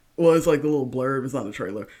thing. Well, it's like the little blurb. It's not a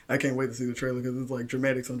trailer. I can't wait to see the trailer because it's like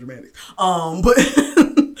dramatics on dramatics. But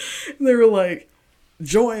they were like,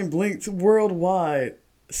 join Blink's worldwide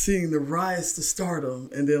seeing the rise to stardom,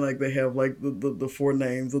 and then like they have like the four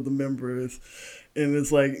names of the members, and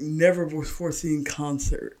it's like never before seen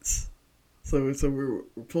concerts. So we're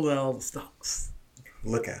pulling out all the stops.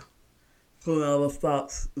 Look out. Pulling out all the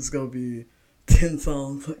stops. It's gonna be 10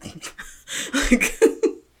 songs. Like,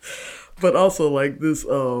 but also like this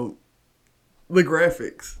the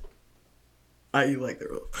graphics. I like the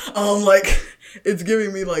roof. Like it's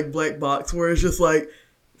giving me like Black Box, where it's just like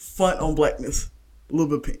fun on blackness, a little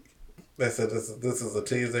bit pink. They said this is a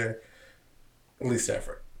teaser. Least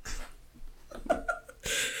effort.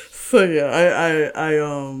 So yeah, I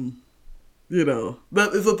you know,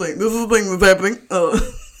 that is a thing. This is a thing that's happening.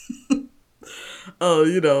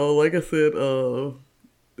 You know, like I said,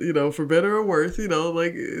 you know, for better or worse, you know,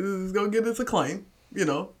 like it's gonna get its acclaim. You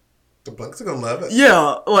know. The Blacks are gonna love it.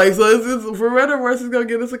 Yeah, like so. It's for better or worse, it's gonna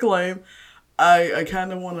get us acclaim. I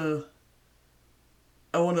kind of wanna.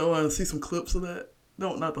 I wanna see some clips of that.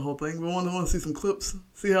 No, not the whole thing, but I wanna see some clips.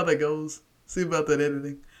 See how that goes. See about that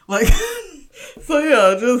editing. Like, so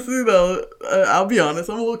yeah, just you know, I'll be honest.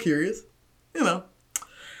 I'm a little curious. You know.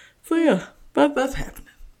 So yeah, that's happening.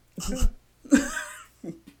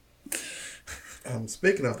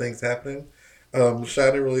 Speaking of things happening.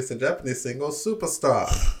 Shiny released a Japanese single, Superstar.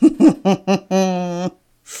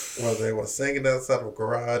 Well, they were singing outside of a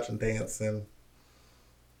garage and dancing.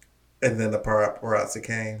 And then the paparazzi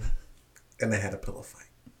came and they had a pillow fight.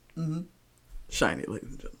 Mm-hmm. Shiny,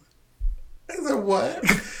 ladies and gentlemen. I said, what?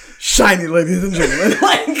 Shiny, ladies and gentlemen.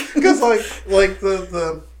 Because, like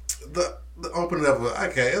the opening of it,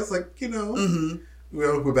 okay, it's like, you know, mm-hmm.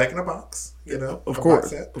 we're back in a box, you know. Of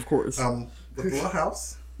course. Of course. With a little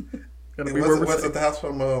house. Gotta be was it the house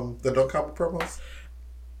from the Don't Call Me promos?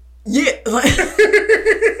 Yeah, like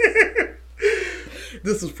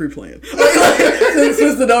this was pre-planned.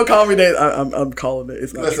 Since the Don't Call Me days, I'm calling it.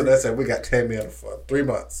 It's not Listen, true. that's it. We got 10 million for 3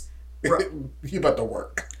 months. Right. You about to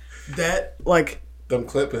work. That like them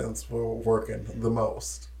clip-ins were working the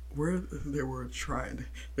most. Where they were trying,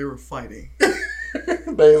 they were fighting.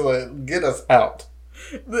 They were like, get us out.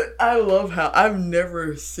 I love how I've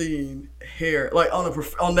never seen hair like on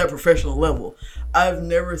that professional level. I've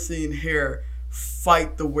never seen hair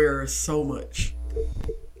fight the wearer so much.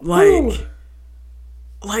 Like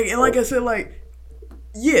I said, like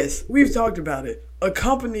yes, we've talked about it. A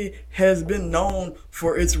company has been known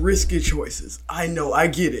for its risky choices. I know, I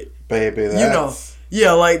get it, baby. That's... You know,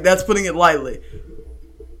 yeah, like that's putting it lightly.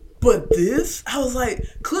 But this, I was like,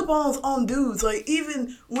 clip-ons on dudes. Like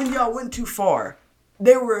even when y'all went too far.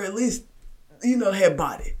 They were at least, you know, had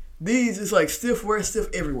body. These is like stiff wear, stiff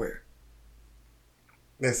everywhere.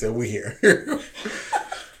 They said we here.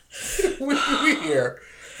 we here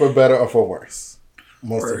for better or for worse.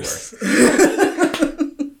 Mostly worse.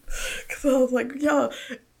 Because I was like, y'all,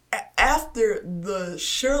 after the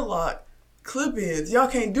Sherlock clip-ins, y'all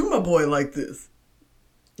can't do my boy like this.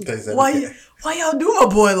 They said, why y'all do my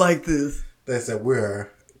boy like this? They said we're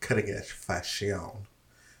cutting edge fashion.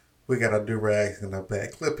 We got our do-rags and our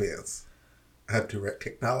bad clip-ins. Our direct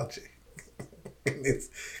technology. It's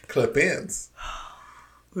clip-ins.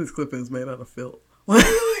 These clip-ins made out of felt.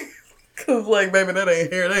 Cause like, baby, that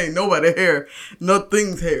ain't hair. That ain't nobody hair.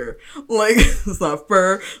 Nothing's hair. Like, it's not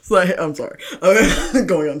fur. It's like, I'm sorry.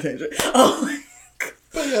 Going on tangent.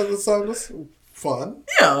 But yeah, the song was fun.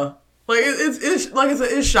 Yeah. Like, it's like I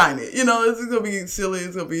said, it's shiny. You know, it's going to be silly.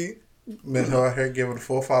 It's going to be... Minho out here giving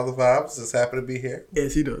full father vibes. Just happy to be here.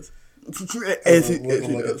 Yes, he does. Look at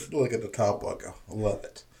the top logo. I love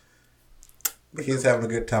it. He's having a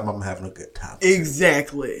good time. I'm having a good time.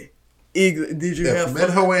 Exactly. Did you have fun? If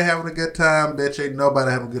Minho ain't having a good time, bitch, ain't nobody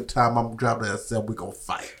having a good time. I'm dropping that and we gonna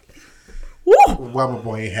fight. Woo! Why my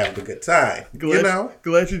boy ain't having a good time?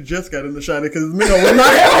 Glad you just got in the shiny because Minho was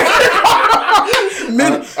not having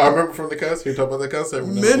I remember from the concert. You talking about the concert.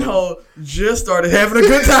 Minho just started having a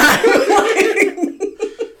good time.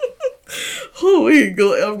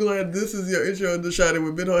 I'm glad this is your intro into Shiny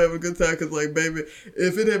with Minho having a good time because, like, baby,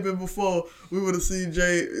 if it had been before, we would have seen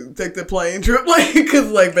Jay take that plane trip. Like, because,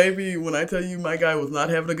 like, baby, when I tell you my guy was not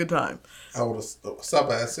having a good time. I would have stopped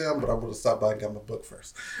by SM, but I would have stopped by and got my book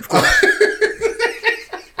first.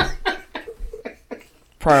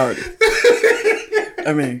 Priority.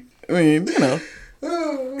 I mean, you know.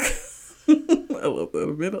 I love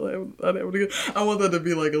that. I want that to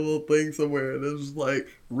be like a little thing somewhere that's just like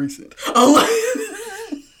recent. I'm like,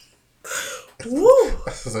 woo!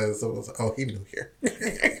 Oh, he knew here.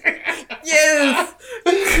 Yes.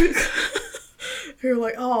 You're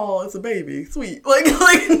like, oh, it's a baby, sweet. Like.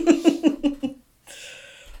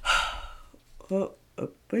 Well, I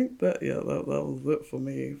think that was it for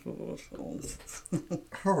me for those films.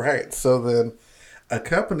 All right, so then a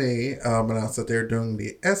company announced that they're doing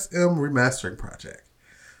the SM remastering project,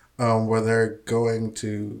 where they're going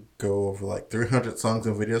to go over like 300 songs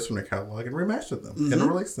and videos from their catalog and remaster them and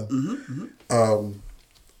release them.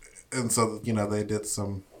 And so, they did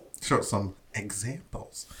showed some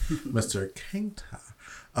examples. Mr. Kenta,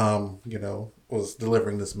 was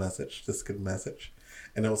delivering this good message.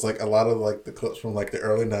 And it was like a lot of like the clips from like the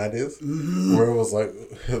early 90s where it was like,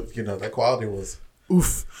 that quality was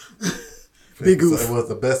oof. Big oof. It was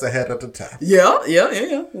the best I had at the time.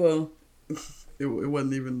 Yeah. Well, it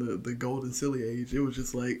wasn't even the golden silly age. It was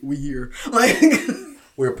just like, we here. Like,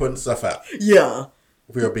 we were putting stuff out. Yeah.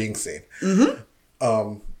 We were being seen.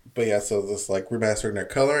 But yeah, so this like remastering, they're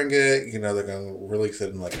coloring it. They're going to release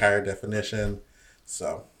it in like higher definition.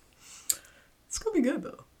 So. It's going to be good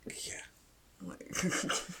though. Yeah. Like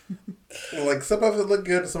some of it looked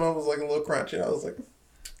good, some of it was like a little crunchy. I was like,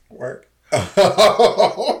 work.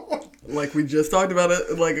 Like we just talked about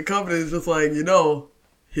it, like a company is just like,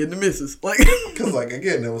 hitting the misses. Like, because like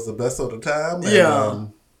again, it was the best of the time. And, yeah.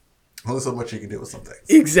 Only so much you can do with some things.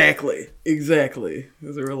 Exactly.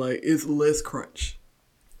 Because they were like, it's less crunch.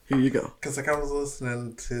 Here you go. Because like I was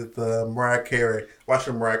listening to the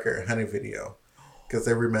watching Mariah Carey Honey video, because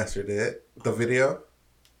they remastered it, the video.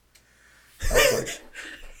 I was like,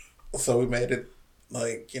 so we made it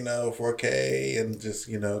like, 4K and just,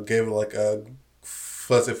 gave it like a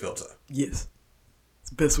fuzzy filter. Yes. It's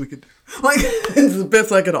the best we could do. Like, it's the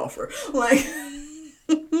best I could offer. Like,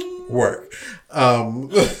 work.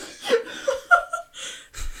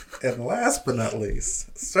 And last but not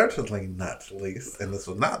least, certainly not least, and this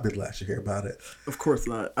will not be the last you hear about it. Of course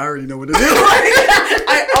not. I already know what it is.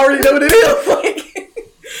 I already know what it is. Like,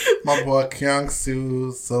 my boy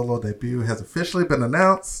Kyung-Soo's solo debut has officially been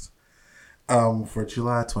announced for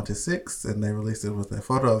July 26th, and they released it with a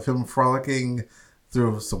photo of him frolicking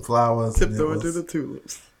through some flowers. Tiptoeing through the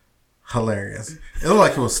tulips. Hilarious. It looked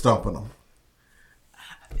like he was stomping them. I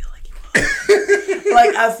feel like he was.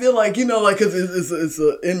 Like, I feel like, because it's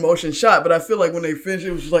an in-motion shot, but I feel like when they finished,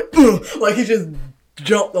 it was just like, like he just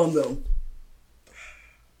jumped on them.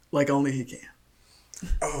 Like only he can.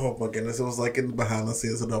 Oh my goodness! It was like in the behind the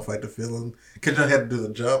scenes. I don't fight the feeling because I had to do the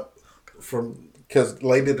jump because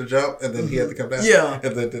Lane did the jump and then he had to come down. Yeah,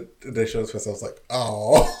 and then they showed his face. I was like,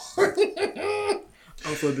 oh.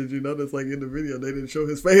 Also, did you notice like in the video they didn't show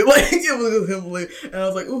his face? Like it was just him, and I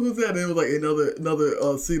was like, "Oh, who's that?" And it was like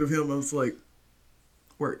another scene of him. I was like,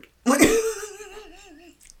 "Work."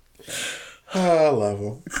 I love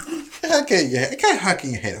him. How can you hate a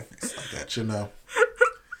face like that?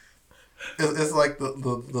 It's like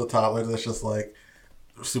the toddler that's just like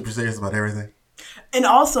super serious about everything. And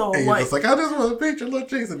also, and you're just like, I just want to beat your little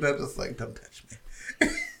cheeks, and they're just like, don't touch me.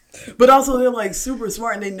 But also, they're like super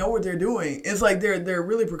smart and they know what they're doing. It's like they're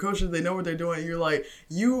really precocious. They know what they're doing. You're like,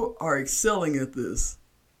 you are excelling at this.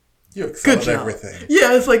 You excel at everything.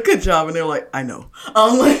 Yeah, it's like, good job. And they're like, I know.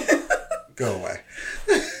 Go away.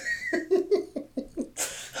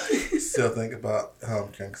 Still think about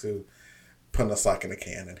Kyung-Soo putting a sock in a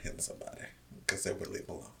can and hitting somebody because they would leave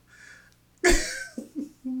alone.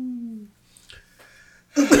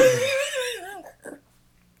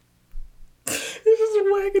 It's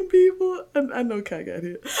just whacking people. I know Kai got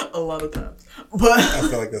hit a lot of times, but I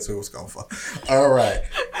feel like that's who it was going for. All right,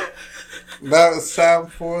 now it's time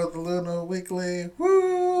for the Lunar Weekly.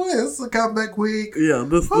 Woo! It's a comeback week. Yeah,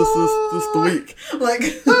 this is the week. Like,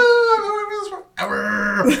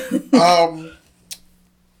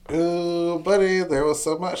 buddy, there was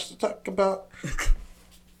so much to talk about.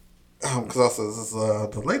 Because also this is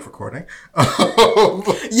the late recording.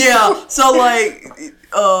 Yeah, so like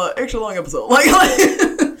extra long episode. Like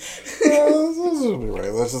this will be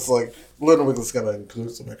right. That's just like Lunar Weekly's gonna include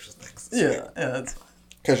some extra things. Yeah, that's fine.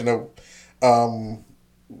 Because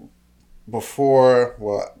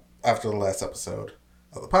after the last episode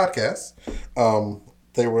of the podcast,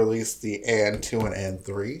 they released the and 2 and and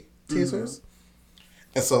 3 teasers. Mm-hmm.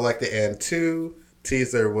 And so like the and 2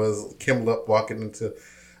 teaser was Kim Lip walking into.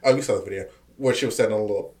 Oh, you saw the video where she was sitting on a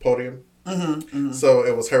little podium. Mm-hmm, mm-hmm. So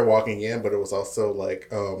it was her walking in, but it was also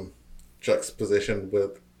like juxtaposition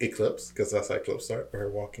with Eclipse, because that's how Eclipse started, her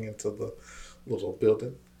walking into the little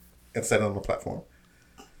building and sitting on the platform.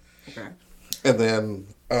 Okay. And then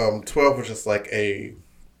 12 was just like a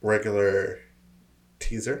regular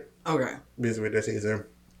teaser. Okay. Music video teaser.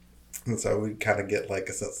 And so we kind of get like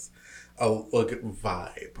a good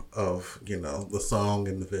vibe of, the song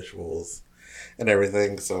and the visuals and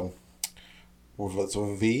everything. So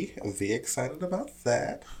V excited about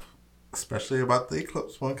that, especially about the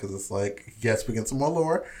Eclipse one, because it's like, yes, we get some more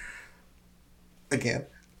lore again.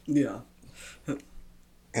 Yeah.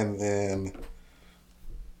 And then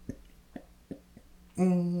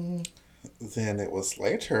Then it was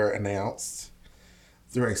later announced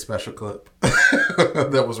through a special clip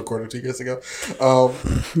that was recorded 2 years ago.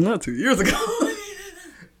 Not 2 years ago.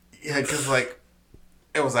 Yeah, because like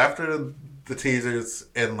it was after the teasers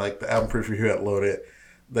and like the album preview had loaded.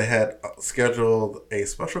 They had scheduled a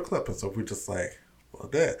special clip, and so we just like, well,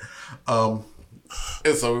 that.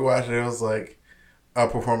 And so we watched it. It was like a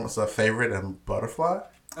performance of Favorite and Butterfly.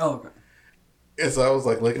 Oh, okay. And so I was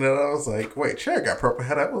like looking at it. I was like, wait, Cher got purple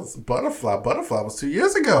hair. That was Butterfly. Butterfly was 2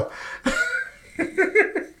 years ago.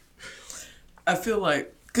 I feel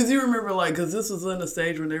like, because you remember, like, because this was in the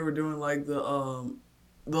stage when they were doing like the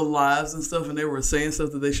lives and stuff, and they were saying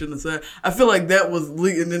stuff that they shouldn't have said. I feel like that was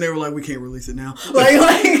leaked, and then they were like, we can't release it now. Like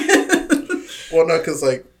Well, no, because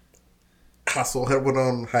like Hustle had went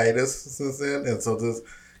on hiatus since then, and so this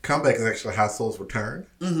comeback is actually Hustle's return.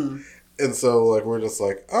 Mm-hmm. And so like we're just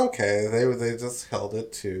like, okay, they just held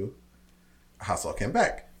it to Hustle came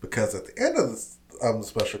back, because at the end of this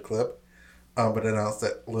special clip, it announced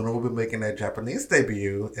that Luna will be making a Japanese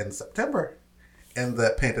debut in September, and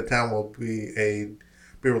that Painted Town will be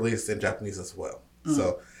released in Japanese as well. Mm-hmm.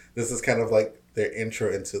 So this is kind of like their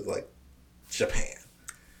intro into like Japan.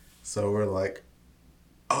 So we're like,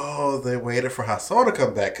 oh, they waited for Hustle to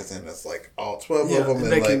come back, because then it's like all 12 of them,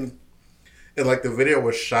 and like the video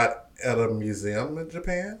was shot at a museum in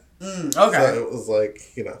Japan. Okay. So it was like,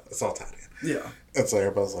 it's all tied in. Yeah. And so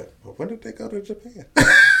everybody's like, well, when did they go to Japan?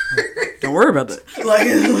 Don't worry about that. Like,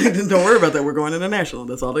 don't worry about that. We're going international.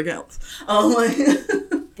 That's all that counts.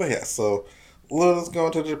 But yeah, so Luna's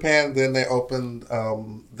going to Japan. Then they opened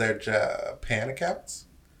their Japan accounts.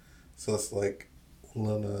 So it's like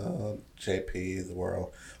Luna, JP, the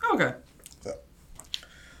world. Okay. So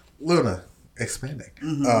Luna expanding.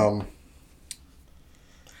 Mm-hmm.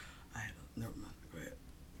 Never mind. Go ahead.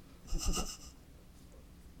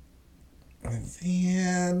 And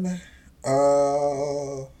then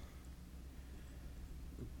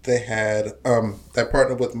they had they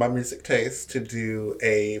partnered with My Music Taste to do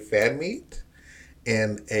a fan meet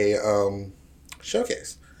and a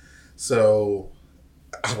showcase. So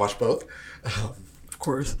I watched both. Of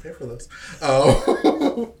course. Pay for those.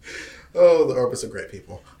 Oh, the Orbits are great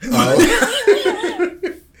people. I mean,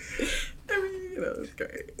 it's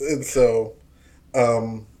great. And so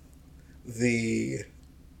the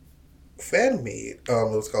fan meet, it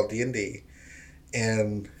was called D&D,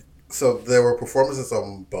 and so there were performances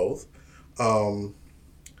on both,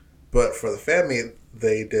 but for the fan meet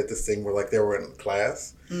they did this thing where like they were in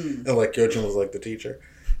class, and like Yojin was like the teacher,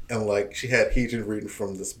 and like she had Heejin reading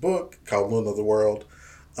from this book called Moon of the World,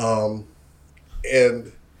 and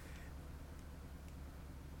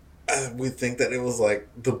we think that it was like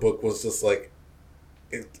the book was just like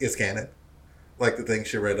it's canon, like the thing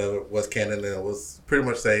she read of it was canon, and it was pretty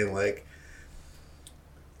much saying like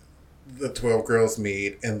the 12 girls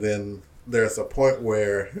meet, and then there's a point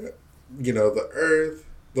where the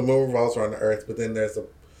moon revolves around the earth, but then there's a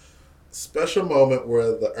special moment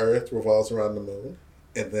where the earth revolves around the moon,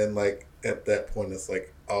 and then like at that point it's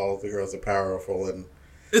like all the girls are powerful, and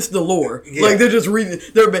it's the lore. Yeah. Like they're just reading.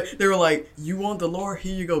 They were like, "You want the lore?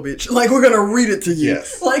 Here you go, bitch." Like we're gonna read it to you.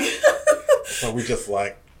 Yes. Like so we just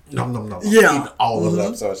like no. Yeah. All of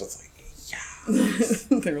them. So it's just like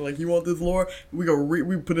they were like, "You want this lore? We go.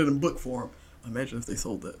 We put it in book form." Imagine if they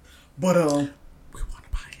sold that. But we want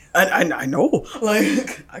to buy it. I know.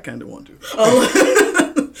 Like I kind of want to.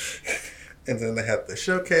 And then they had the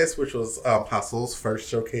showcase, which was Hustle's first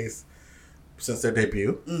showcase since their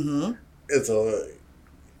debut. Mm-hmm.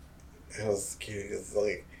 It was cute. It's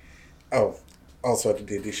like, also at the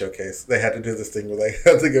D&D showcase, they had to do this thing where they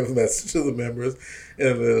had to give a message to the members, and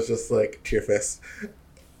it was just like tear fest.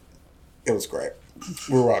 It was great.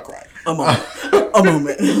 We were all crying. A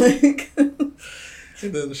moment. Like, and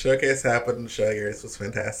then the showcase happened. The showcase was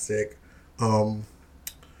fantastic.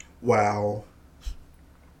 Wow,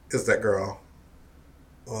 is that girl?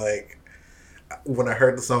 Like, when I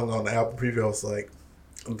heard the song on the album preview, I was like,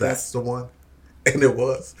 that's the one. And it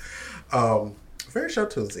was. Very show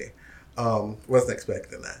tunesy. Wasn't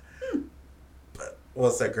expecting that. But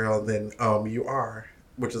what's that girl? And then You Are,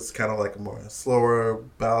 which is kind of like a more slower,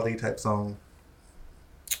 ballady type song.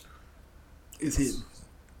 It's hidden.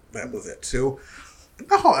 That was it too.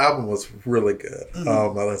 The whole album was really good. I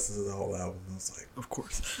listened to the whole album. I was like, of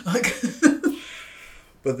course. Like,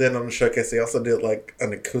 but then on the showcase, they also did like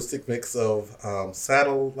an acoustic mix of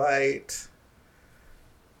Satellite,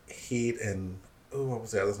 Heat, and what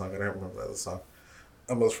was the other song? I don't remember the other song.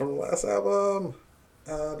 It was from the last album.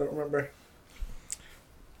 I don't remember.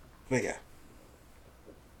 But yeah.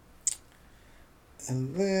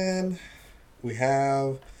 And then we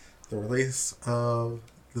have the release of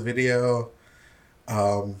the video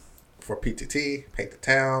for PTT, Paint the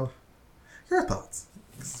Town. Your thoughts?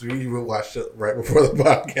 We watched it right before the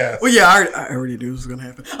podcast. Well, yeah, I already knew this was gonna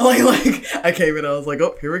happen. Like I came in, I was like,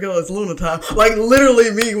 oh, here we go, it's Luna time. Like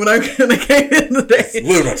literally me when I came in today. It's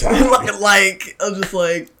Luna time. like I was just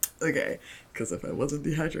like, okay, because if I wasn't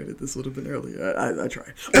dehydrated, this would have been earlier. I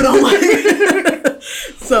tried, but I'm like,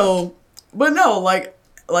 so, but no, like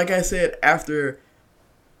I said, after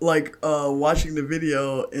like watching the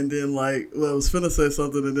video and then like I was finna say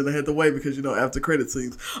something and then I had to wait because after credit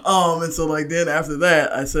scenes and so like then after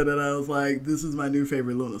that I said that I was like, this is my new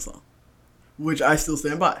favorite Luna song, which I still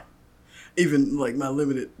stand by, even like my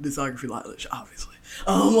limited discography knowledge, obviously,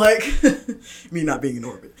 me not being in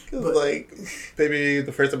orbit, but like baby,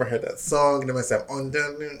 the first time I heard that song and then I said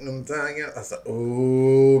I said,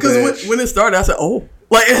 oh, because when it started I said, oh,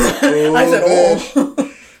 like I said, oh.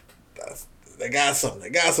 They got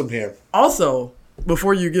something here. Also,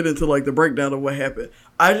 before you get into like the breakdown of what happened,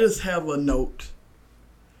 I just have a note.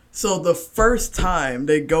 So the first time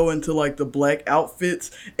they go into like the black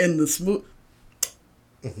outfits and the smooth,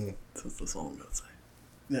 that's the song I'm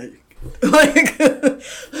gonna say.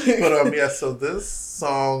 Yeah, but yeah. So this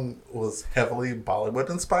song was heavily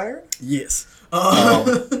Bollywood inspired. Yes,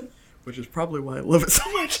 which is probably why I love it so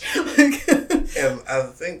much. And I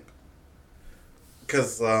think.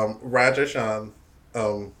 Because Rajeshan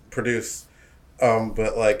produced,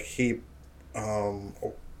 but like he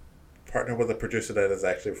partnered with a producer that is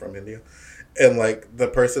actually from India, and like the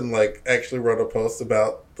person like actually wrote a post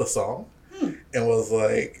about the song, and was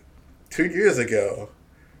like, 2 years ago,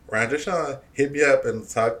 Rajeshan hit me up and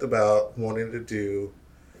talked about wanting to do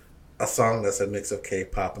a song that's a mix of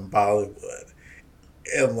K-pop and Bollywood,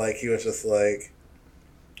 and like he was just like.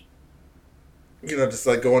 Just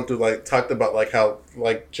like going through like talked about like how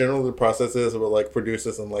like generally the process is with like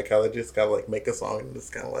producers and like how they just gotta like make a song and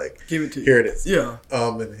just kind of like give it to you. Here it is. Yeah.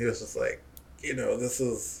 And he was just like, this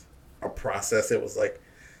is a process. It was like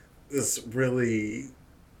this really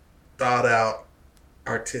thought out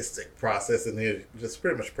artistic process, and he was just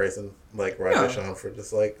pretty much praising like Rajeshan for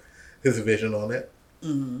just like his vision on it,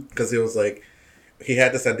 because it was like he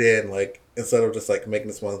had this idea and like instead of just like making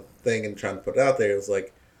this one thing and trying to put it out there, it was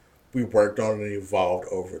like. We worked on it and evolved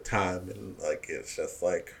over time, and like it's just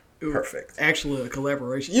like perfect. Actually, a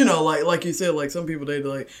collaboration. Like you said, like some people they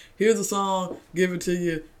like, here's a song, give it to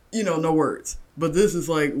you. No words. But this is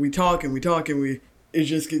like we talk and it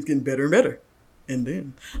just keeps getting better and better, and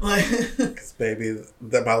then like, because baby,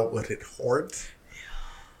 about what it hoards.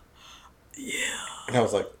 Yeah. And I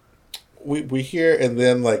was like, we hear, and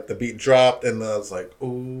then like the beat dropped, and I was like,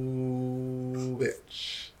 ooh,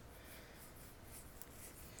 bitch.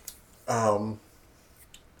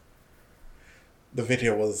 The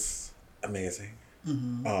video was amazing.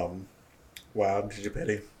 Wow, did you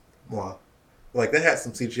Betty? Wow. Like they had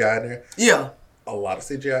some CGI in there. Yeah. A lot of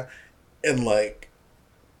CGI. And like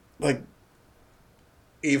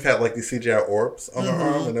Eve had like these CGI orbs on her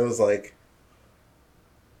arm, and it was like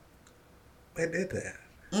they did that.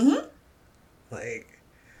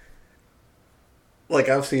 Like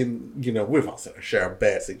I've seen, we've all seen a share of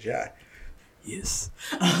bad CGI. Yes.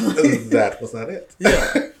 That was not it.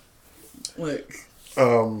 Yeah. Like.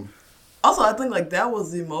 Also, I think like that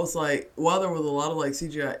was the most like while there was a lot of like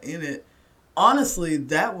CGI in it, honestly,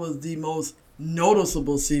 that was the most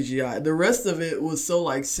noticeable CGI. The rest of it was so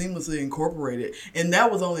like seamlessly incorporated, and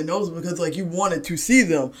that was only noticeable because like you wanted to see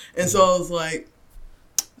them, and so I was like,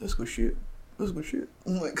 "That's good shit. That's good shit."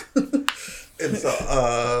 I'm like, and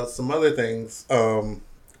so some other things.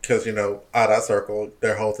 Because, Odd Eye Circle,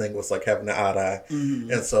 their whole thing was like having the odd eye.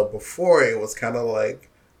 And so before it was kind of like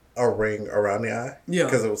a ring around the eye. Yeah.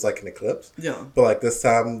 Because it was like an eclipse. Yeah. But like this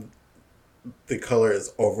time, the color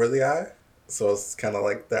is over the eye. So it's kind of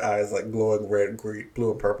like the eye is like glowing red, green, blue,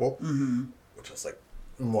 and purple. Which was like,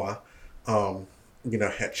 moi.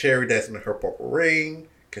 Had Cherry dancing in her purple ring.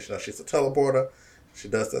 Because, she's a teleporter. She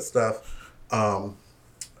does that stuff.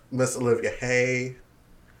 Miss Olivia Hay.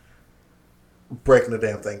 Breaking the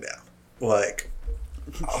damn thing down. Like,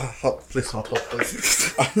 please don't talk,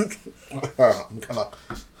 please. I'm gonna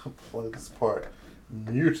play this part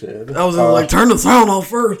muted. I was like, turn the sound off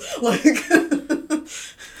first. Like,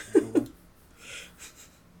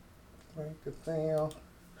 break it down.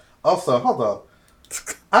 Also, hold on.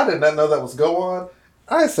 I did not know that was go on.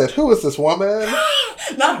 I said, who is this woman?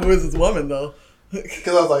 Not who is this woman, though.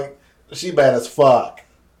 Because I was like, she bad as fuck.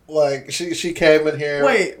 Like, she came in here.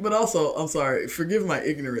 Wait, but also, I'm sorry. Forgive my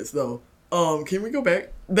ignorance, though. Can we go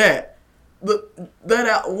back? That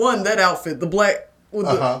outfit, the black With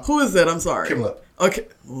who is that? I'm sorry. Kim Lip. Okay.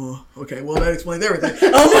 Oh, okay. Well, that explains everything.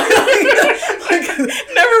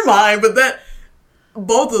 Never mind. But that,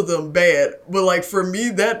 both of them bad. But like for me,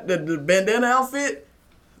 the bandana outfit,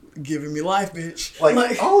 giving me life, bitch.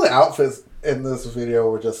 Like all the outfits in this video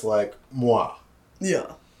were just like moi.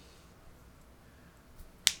 Yeah.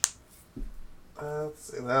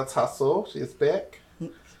 That's Hustle. She's back.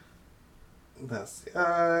 That's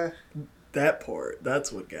the That part.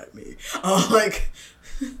 That's what got me.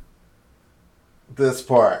 This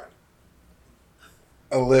part.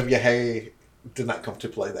 Olivia Hay did not come to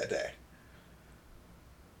play that day.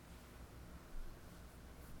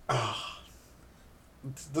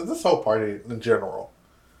 This whole party in general.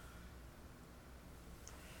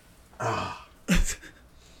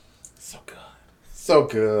 So good. So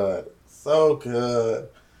good. So good.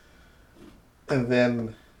 And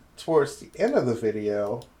then towards the end of the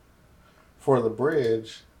video, for the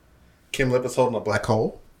bridge, Kim Lip is holding a black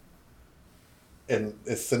hole and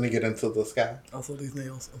is sending it into the sky. Also, these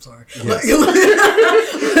nails. I'm sorry. Yes.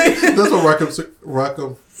 That's what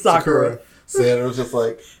Rockham Sakura said. It was just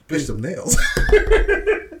like, bitch, some nails.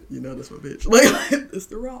 You know that's my bitch. Like, it's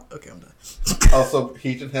The Rock. Okay, I'm done. Also,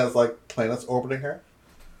 Heejin has like planets orbiting her,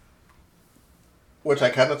 which I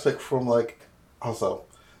kind of took from like. Also,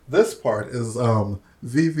 this part is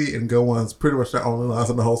Vivi and Go-On's pretty much their only lines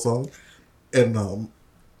in the whole song, and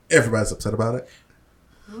everybody's upset about it.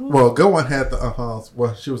 Ooh. Well, Go-On had the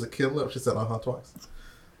well, she was a Kim Lip. She said twice,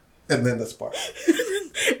 and then this part.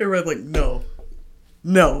 Everybody's like,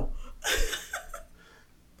 no.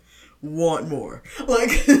 Want more.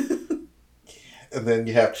 Like, and then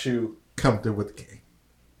you have Chu come through with the king.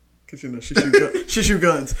 Because, you know, she shoot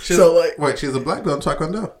guns. She's a black belt in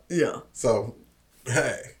Taekwondo. Yeah. So,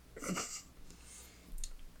 hey.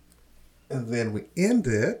 And then we end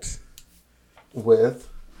it with,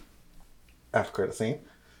 after credit scene,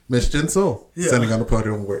 Miss Jin-Soo standing on the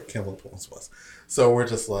podium where Kim Lip was. So we're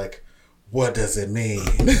just like, what does it mean?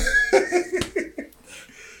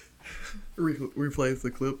 Replays the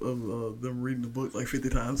clip of them reading the book like 50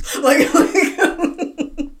 times. Like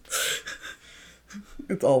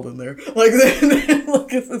it's all in there. Like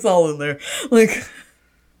it's all in there. Like,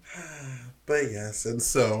 but yes, and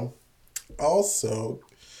so also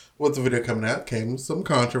with the video coming out came some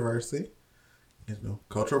controversy. You know,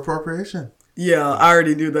 cultural appropriation. Yeah, I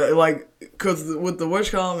already knew that. Like, cause with the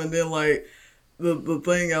witchcom and then like the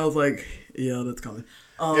thing, I was like, yeah, that's coming.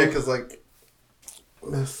 Yeah, cause like.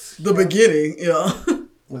 The beginning, yeah.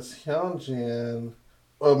 Miss Hyunjin,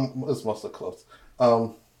 it's mostly close.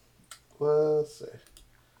 Let's see.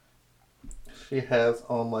 She has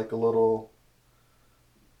on like a little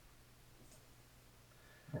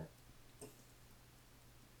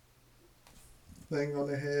thing on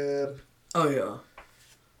her head. Oh yeah.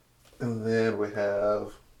 And then we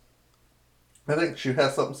have, I think she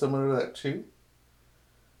has something similar to that too.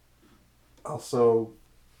 Also,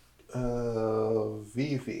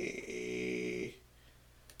 Vivi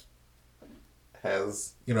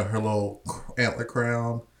has, you know, her little antler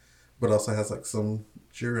crown, but also has like some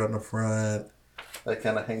jewelry on the front that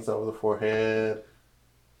kind of hangs over the forehead.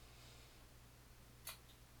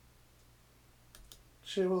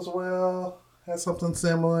 She was has something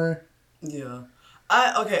similar. Yeah.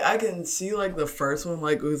 I can see like the first one,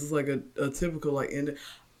 like it was like a typical like ending.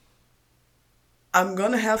 I'm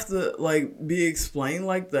gonna have to like be explained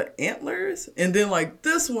like the antlers, and then like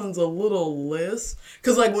this one's a little less,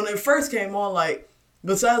 cause like when it first came on, like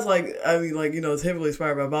besides like I mean like, you know, it's heavily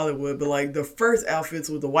inspired by Bollywood, but like the first outfits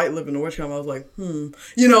with the white lip and the witchcom, I was like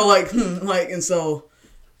you know, like and so.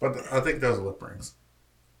 But I think those are lip rings.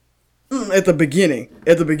 At the beginning,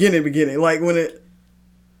 like when it.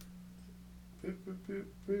 Boop, boop, boop,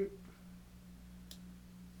 boop.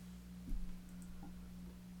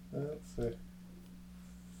 Let's see.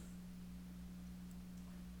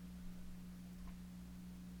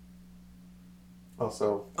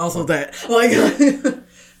 Also that, like,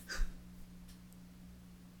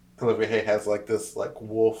 Olivia Hay has like this like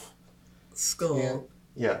wolf skull. Skin.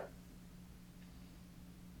 Yeah,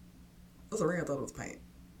 that's a ring. I thought it was paint.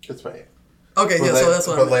 It's paint. Okay, but yeah. So that's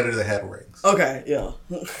what. But later they had rings. Okay, yeah.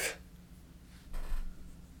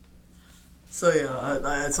 So yeah,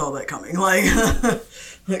 I saw that coming. Like,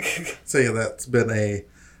 so yeah, that's been a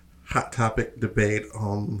hot topic debate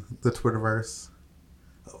on the Twitterverse.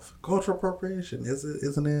 Cultural appropriation,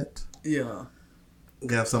 isn't it? Yeah.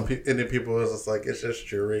 You have some people, and then people are just like, it's just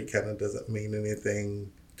jewelry, kind of doesn't mean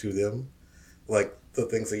anything to them. Like, the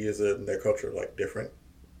things they use in their culture are, like, differently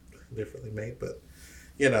made, but,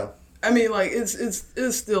 you know. I mean, like, it's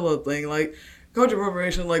still a thing. Like, culture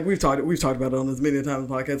appropriation, like we've talked about it on this many times on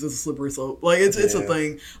the podcast. It's a slippery slope. Like it's a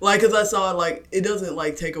thing. Like because I saw it, like it doesn't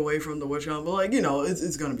like take away from the witch hunt, but like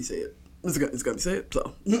it's gonna be said. It's gonna be said.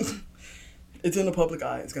 So it's in the public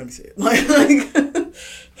eye. It's gonna be said. Like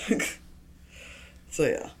so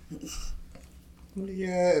yeah.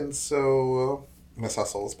 Yeah, and so Miss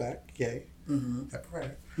Hustle is back. Yay! Happy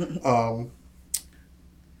Friday.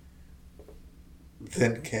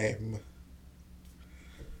 Then came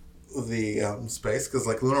the space because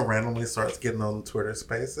like Luna randomly starts getting on Twitter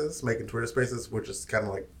Spaces, making Twitter Spaces, which is kind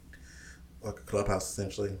of like a clubhouse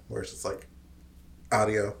essentially, where it's just like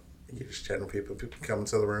audio. You just chatting with people. People come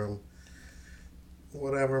into the room,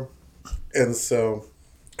 whatever. And so,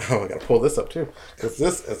 I gotta pull this up too because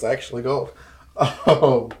this is actually gold.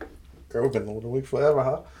 Girl, we've been a little weak forever,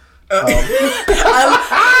 huh?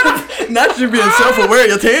 Not you being self-aware of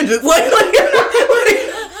your tangents.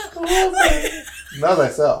 Not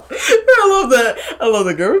myself. I love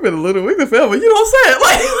that. Girl, we've been a little weak forever. You don't say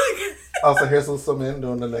it. Also, here's some men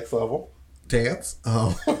doing the next level dance.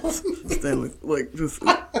 Stanley, like just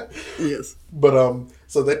yes. But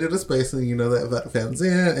so they did a space, and that fans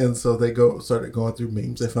in, and so they started going through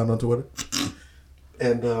memes they found on Twitter.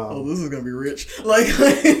 And this is gonna be rich. Like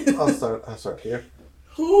I'll start here.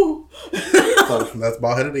 Who? So that's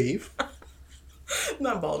Bald-Headed Eve.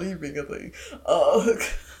 Not Bald Eve being a thing.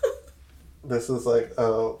 This is like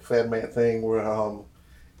a fan made thing where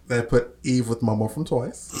they put Eve with Momo from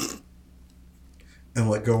Twice, and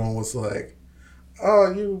like Gohan was like,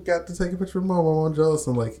 "Oh, you got to take a picture of Momo on Jealous,"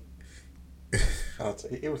 and like, I'll tell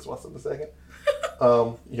you, it was once in a second.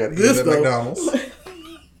 You got to eat at McDonald's.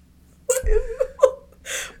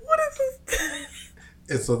 What is this?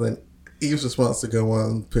 And so then Eve's response to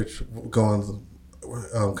comment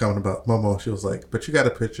about Momo, she was like, "But you got a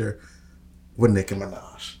picture with Nicki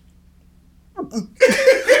Minaj."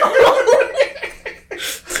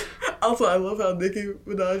 Also, I love how Nicki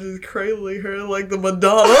Minaj is cradling her like the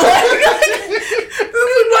Madonna. This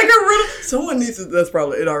is like a riddle. Someone needs to. That's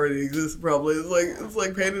probably it. Already exists. Probably it's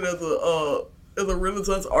like painted as a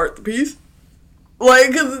Renaissance art piece.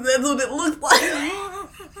 Like because that's what it looks like.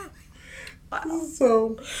 Wow.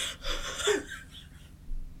 So,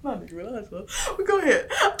 not Nicki Minaj though. But go ahead.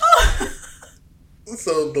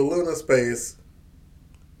 So the Luna space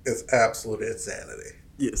is absolute insanity.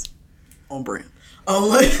 Yes, on brand.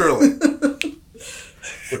 Truly.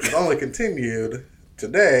 Which is only continued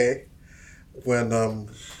today when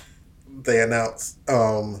they announced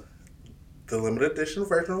the limited edition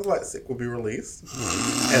version of the light stick will be released.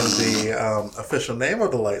 And the official name of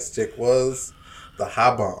the light stick was the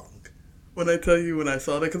Habong. When I tell you when I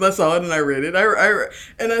saw that, because I saw it and I read it,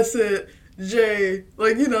 and I said, Jay,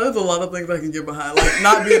 like, there's a lot of things I can get behind, like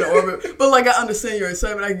not being in orbit, but like I understand your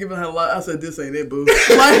excitement. I can get behind a lot. I said, this ain't it, boo.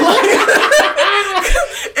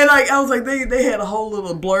 And like I was like, they had a whole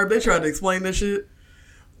little blurb. They tried to explain this shit.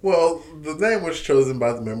 Well, the name was chosen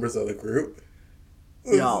by the members of the group.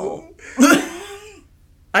 Y'all,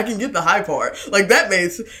 I can get the high part, like that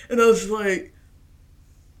made sense. And I was like,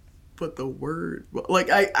 but the word, like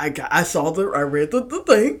I saw I read the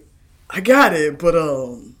thing, I got it, but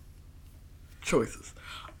choices.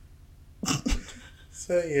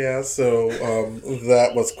 So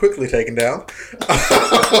that was quickly taken down.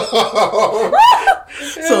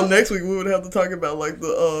 So next week we would have to talk about like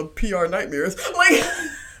the PR nightmares, like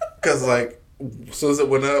because like as soon as it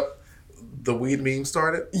went up, the weed meme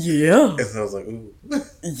started. Yeah, and so I was like, ooh,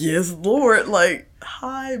 yes, Lord, like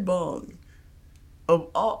high bong of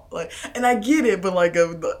all, like, and I get it, but like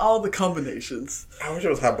of all the combinations. I wish it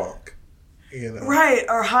was high bonk. Right,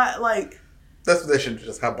 or high, like that's what they should do,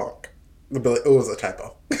 just high bonk. They'll be like, oh, it was a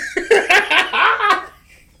typo.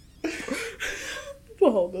 It's a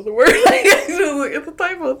whole other word. It's a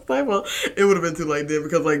typo. It would have been too late then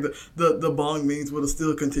because like the bong memes would have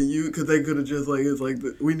still continued because they could have just like it's like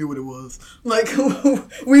we knew what it was. Like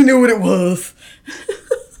we knew what it was.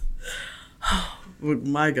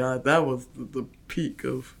 My God, that was the peak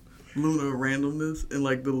of Luna randomness and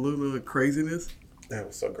like the Luna craziness. That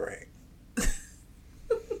was so great.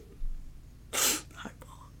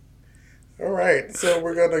 All right, so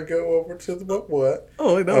we're gonna go over to the what?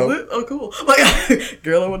 Oh, that was it. Oh, cool. Like,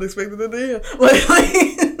 girl, I wasn't expecting it to end.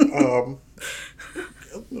 I'm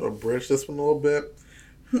gonna bridge this one a little bit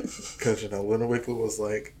because Luna Weekly was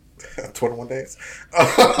like 21 days.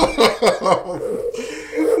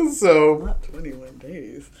 So not 21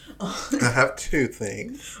 days. I have two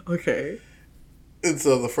things. Okay. And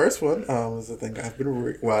so the first one is the thing I've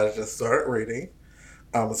been I just started reading.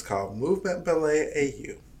 It's called Movement Ballet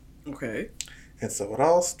AU. Okay. And so it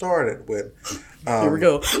all started when here we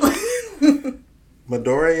go.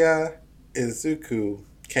 Midoriya Izuku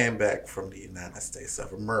came back from the United States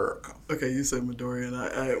of America. Okay, you said Midoriya, and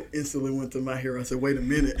I instantly went to My Hero. I said, wait a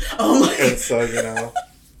minute. And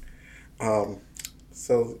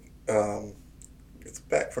so, it's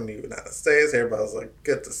back from the United States. Everybody's like,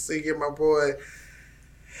 good to see you, my boy.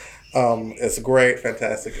 It's great,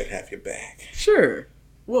 fantastic, good to have you back. Sure.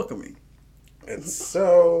 Welcoming. And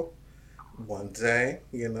so, one day,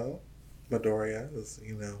 Midoriya is,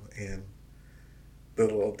 in the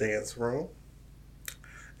little dance room.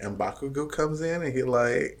 And Bakugo comes in and he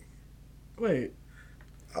like, wait,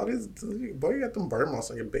 all these, boy, you got them bird marks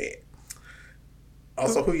on your bed.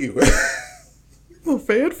 Also, who you? A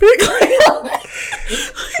fanfic?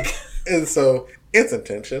 And so, it's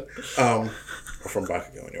intention. From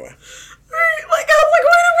Bakugo anyway. Like, I was like,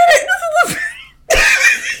 wait a minute, this is a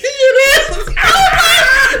it is.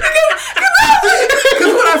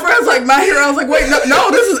 Because when I first like My Hero, I was like, wait, no,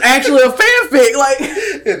 this is actually a fanfic. Like,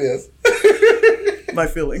 it is. My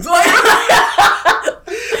feelings. Like,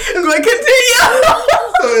 continue.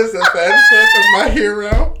 So it's a fanfic of My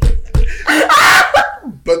Hero,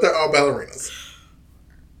 but they're all ballerinas.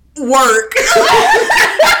 Work.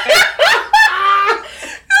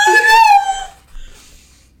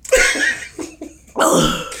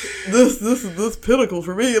 This is pinnacle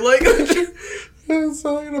for me. Like, and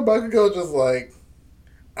so Bakugo just like,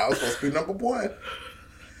 I was supposed to be number one.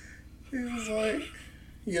 He was like,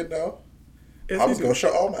 I was gonna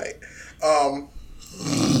show All Might.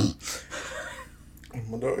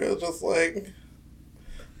 Midoriya was just like,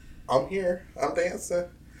 I'm here, I'm dancing,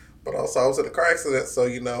 but also I was in a car accident, so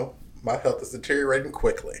my health is deteriorating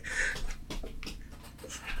quickly.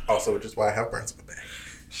 Also, which is why I have burns on my back.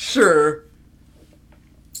 Sure.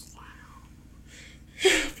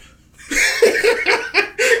 Because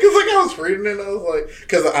I was reading it and I was like,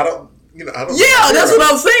 because I don't. Yeah, that's what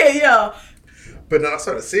I'm saying. Yeah. But then I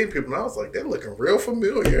started seeing people and I was like, they're looking real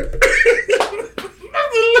familiar.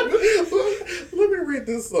 Let me read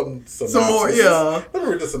this synopsis. Some more, yeah. Let me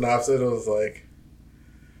read the synopsis. It was like,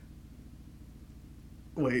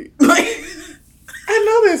 wait. I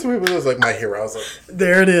know this people. It was like My Hero. I was like,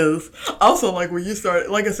 there it is. Also, like when you started,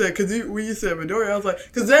 like I said, because when you said Midoriya, I was like,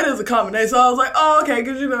 because that is a common name. So I was like, oh, okay,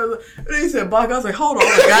 because and then you said Baka. I was like, hold on,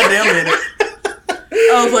 a goddamn minute.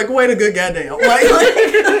 I was like, wait a good goddamn.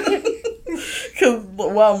 Because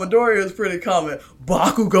while Midoriya is pretty common,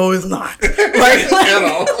 Bakugo is not. Like at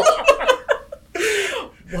all.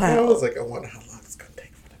 Wow. And I was like, I wonder how long it's gonna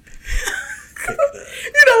take for them to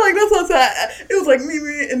pick it up. Like that's what I said. It was like me,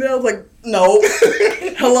 and then I was like, no,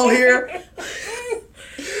 hello here.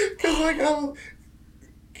 Because like I was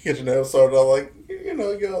catching the episode, I'm like,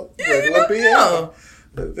 regular BL. Yeah.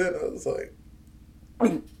 But then I was like,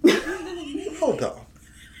 hold on.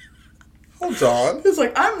 It's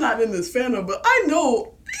like, I'm not in this fandom, but I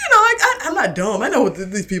know, I'm not dumb. I know what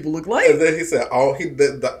these people look like. And then he said,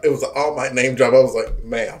 it was an All Might name drop. I was like,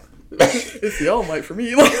 ma'am. It's the All Might for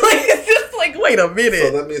me. It's just like, wait a minute.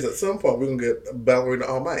 So that means at some point we're going to get Ballerina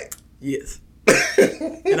All Might. Yes.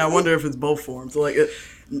 And I wonder if it's both forms. Like,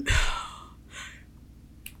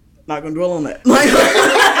 not going to dwell on that.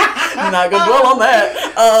 Not going to dwell on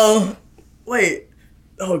that. Wait.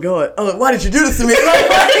 Oh, God. Oh, why did you do this to me?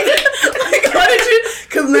 Why did you?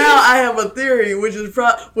 Because now I have a theory, which is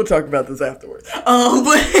we'll talk about this afterwards. But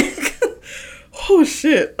oh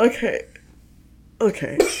shit. Okay.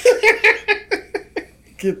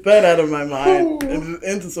 Get that out of my mind and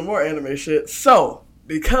into some more anime shit. So,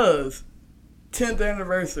 because 10th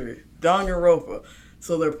anniversary, Danganronpa,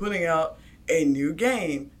 so they're putting out a new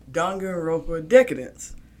game, Danganronpa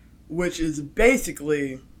Decadence, which is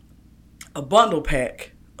basically a bundle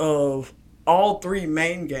pack of all three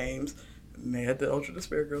main games. Mad that Ultra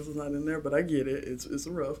Despair Girls is not in there, but I get it. It's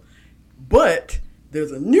a rough. But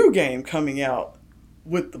there's a new game coming out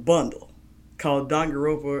with the bundle called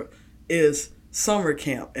Danganronpa is Summer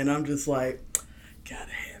Camp, and I'm just like,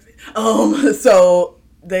 gotta have it. So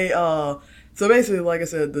they so basically, like I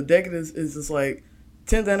said, the Decadence is just like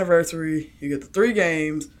 10th anniversary. You get the 3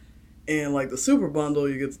 games, and like the Super Bundle,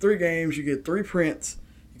 you get the 3 games. You get 3 prints.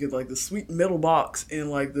 You get like the sweet metal box and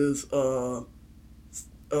like this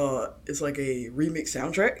it's like a remix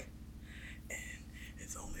soundtrack, and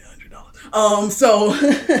it's only $100.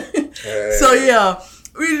 So yeah,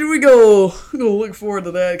 we go look forward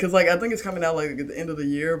to that because like I think it's coming out like at the end of the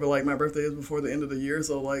year, but like my birthday is before the end of the year,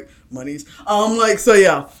 so like money's so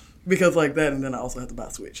yeah, because like that, and then I also have to buy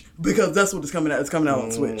a Switch because that's what it's coming out. It's coming out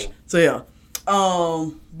on Switch. So yeah,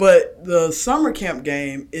 but the Summer Camp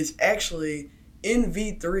game is actually in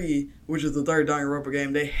V3, which is the third Danganronpa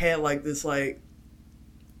game. They had like this like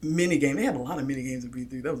mini game. They had a lot of mini games in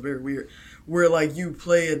V3. That was very weird. Where like you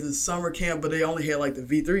play at the summer camp, but they only had like the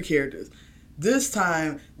V3 characters. This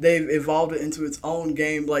time they've evolved it into its own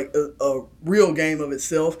game, like a real game of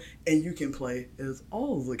itself, and you can play as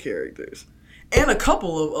all of the characters and a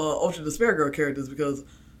couple of Ultra Despair Girl characters because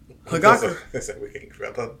Hagakure. They said we can't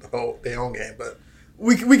create their own game, but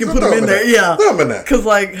we can put them in there, yeah. Throw them in there. Because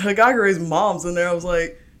like Hagakure's mom's in there. I was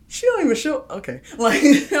like, she don't even show. Okay, like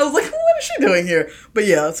I was like, what is she doing here? But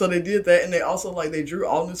yeah, so they did that, and they also like they drew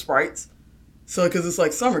all new sprites. So because it's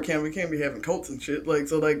like summer camp, we can't be having coats and shit. Like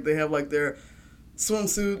so, like they have like their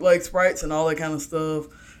swimsuit like sprites and all that kind of stuff.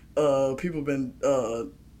 People been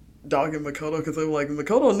dogging Makoto because they were like,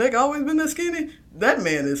 Makoto neck always been that skinny. That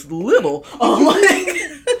man is little.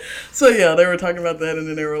 So yeah, they were talking about that, and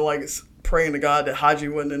then they were like praying to God that Haji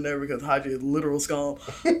wasn't in there because Haji is literal scum.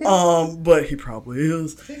 But he probably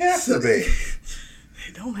is. He has to be.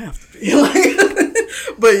 They don't have to be.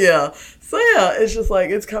 But yeah. So yeah, it's just like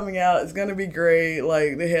it's coming out. It's gonna be great.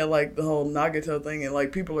 Like they had like the whole Nagato thing, and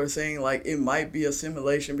like people are saying like it might be a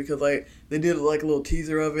simulation because like they did like a little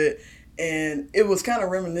teaser of it, and it was kind of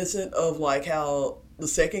reminiscent of like how the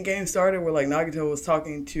second game started, where like Nagato was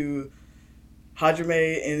talking to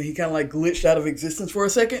Hajime, and he kind of like glitched out of existence for a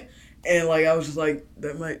second. And, like, I was just like,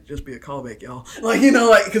 that might just be a callback, y'all. Like, you know,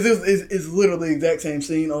 like, because it's literally the exact same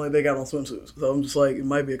scene, only they got on swimsuits. So I'm just like, it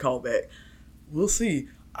might be a callback. We'll see.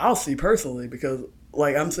 I'll see personally because,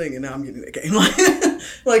 like, I'm saying it now, I'm getting that game. Like,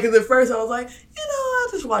 because at first I was like, I'll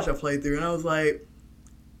just watch a playthrough. And I was like,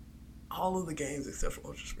 all of the games except for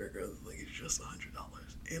Ultra Spirit Girls, like, it's just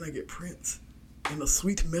 $100. And I get prints in a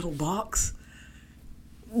sweet metal box.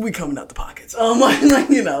 We coming out the pockets. Like,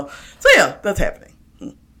 you know. So, yeah, that's happening.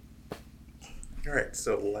 All right,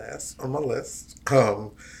 so last on my list,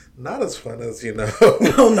 not as fun as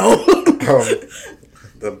Oh no,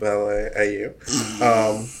 the ballet AU,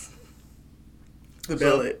 the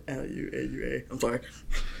ballet AUA. I'm sorry.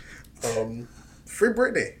 Free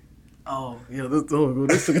Britney. Oh yeah, this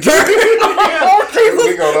took a turn.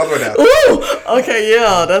 We going all the way down. Ooh, okay,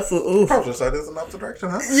 yeah, that's ooh. Probably side is in the opposite direction,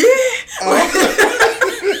 huh? Yeah.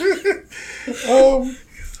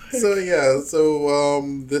 So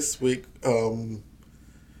this week, well,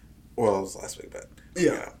 it was last week, but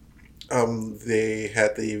yeah. They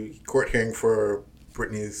had the court hearing for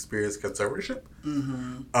Britney Spears' conservatorship,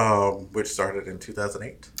 which started in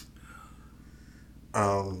 2008.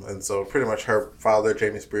 And so pretty much her father,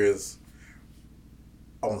 Jamie Spears,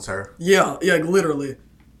 owns her. Yeah, literally.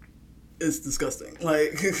 It's disgusting.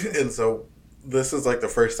 Like, and so this is like the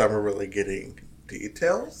first time we're really getting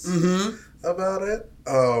details about it.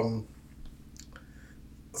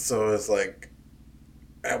 So it's like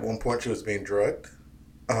at one point she was being drugged.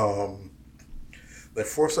 They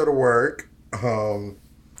forced her to work.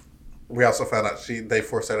 We also found out they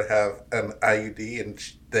forced her to have an IUD and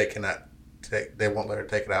they won't let her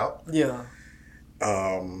take it out. Yeah.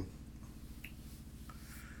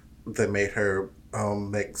 They made her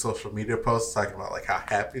make social media posts talking about like how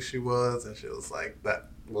happy she was, and she was like, that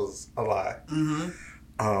was a lie.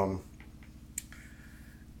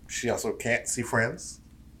 She also can't see friends.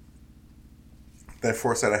 They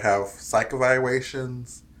force her to have psych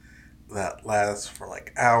evaluations that last for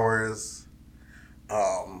like hours.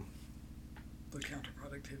 The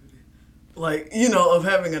counterproductivity, like, of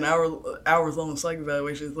having an hours long psych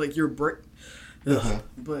evaluation is like your break.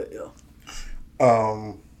 But yeah.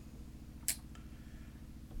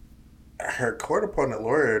 Her court opponent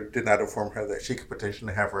lawyer did not inform her that she could petition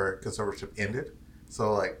to have her conservatorship ended.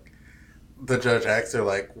 So like, the judge asked her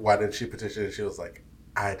like, why did she petition? And she was like,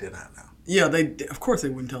 I did not know. Yeah, of course they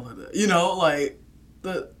wouldn't tell her that.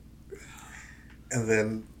 And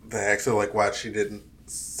then they asked her like why she didn't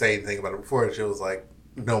say anything about it before, and she was like,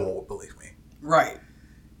 no one would believe me. Right.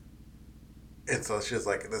 And so she was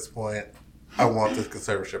like, at this point, I want this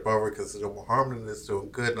conservatorship over because there's no more harm than it's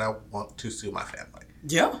doing good, and I want to sue my family.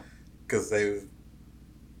 Yeah. Because they've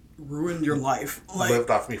ruined your life. Lived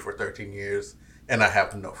off me for 13 years, and I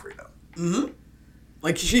have no freedom.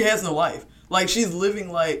 Like, she has no life. Like, she's living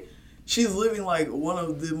like one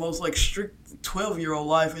of the most like strict 12-year-old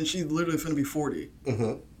life, and she's literally finna be 40.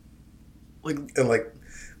 Like, and like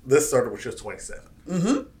this started when she was 27.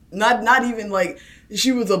 Not even like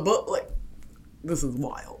she was above. Like, this is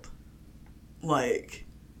wild. Like,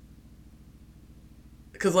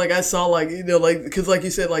 because like I saw like because like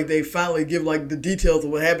you said, like they finally give like the details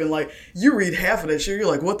of what happened. Like, you read half of that shit, you're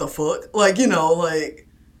like, what the fuck? Like,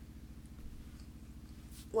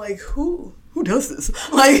 like who does this?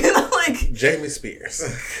 Like, like Jamie Spears.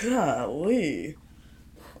 Golly.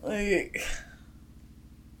 Like,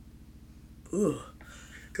 ugh.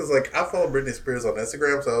 Because, like, I follow Britney Spears on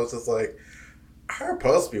Instagram, so I was just like, her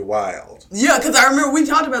posts be wild. Yeah, because I remember we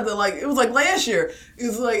talked about that, like, it was like last year. It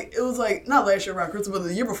was like, not last year around Christmas, but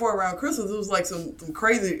the year before around Christmas, it was like some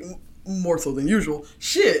crazy, more so than usual,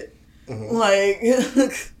 shit. Mm-hmm. Like,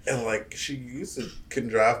 and, like, she couldn't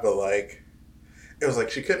drive, but, like, it was like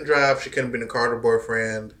she couldn't drive, she couldn't be in a car with her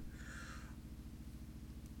boyfriend.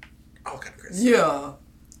 All kind of crazy. Yeah.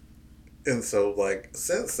 And so, like,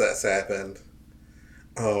 since that's happened,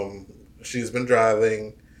 she's been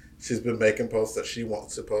driving. She's been making posts that she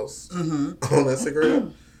wants to post on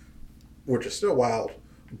Instagram, which is still wild,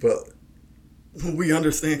 but we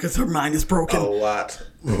understand because her mind is broken. A lot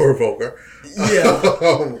more vulgar. Yeah.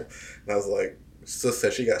 And I was like, sis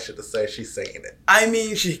said she got shit to say. She's saying it. I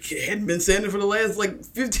mean, she hadn't been saying it for the last, like,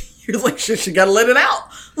 15 years. Like, shit, she got to let it out.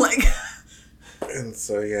 Like. And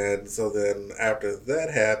so, yeah. And so then after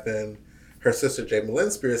that happened, her sister Jamie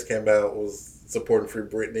Lynn Spears came out, was supporting Free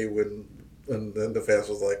Britney when then the fans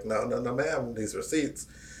was like, no, ma'am, these receipts.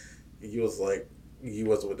 He was like, you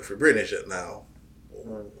wasn't with the Free Britney shit now.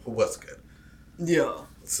 What's good? Yeah.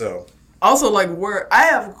 So. Also, like, I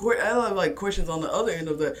have like questions on the other end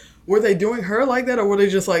of that. Were they doing her like that, or were they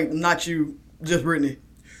just like, not you, just Britney?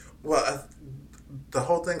 Well, the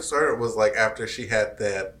whole thing started was like after she had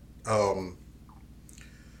that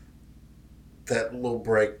little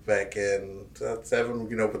break back in 2007,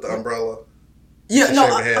 you know, with the umbrella. Yeah, no,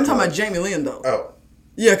 I'm talking about Jamie Lynn though. Oh.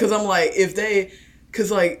 Yeah, because I'm like,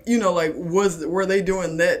 because like, you know, like, were they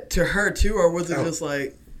doing that to her too, or was it just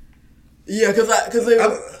like, yeah, because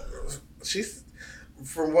she's,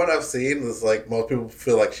 from what I've seen, it's like most people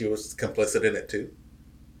feel like she was complicit in it too.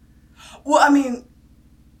 Well, I mean,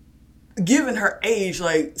 given her age,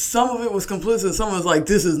 like, some of it was complicit, some of it was like,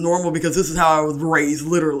 this is normal because this is how I was raised,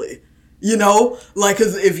 literally. You know? Like,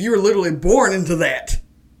 because if you're literally born into that,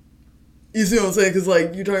 you see what I'm saying? Because,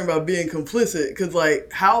 like, you're talking about being complicit. Because,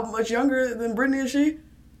 like, how much younger than Britney is she?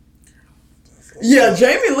 Yeah,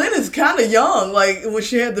 Jamie Lynn is kind of young. Like, when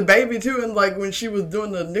she had the baby, too, and, like, when she was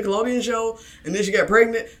doing the Nickelodeon show, and then she got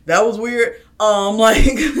pregnant. That was weird.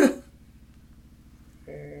 Like...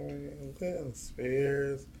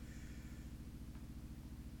 Spears.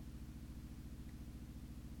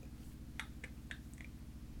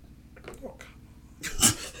 Oh,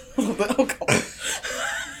 come on. Oh, come on.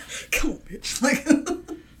 Come on, bitch. Like,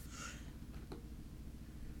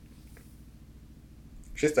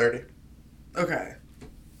 she's 30. Okay.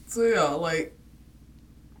 So, yeah, like,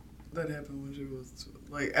 that happened when she was,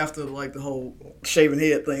 like, after, like, the whole shaving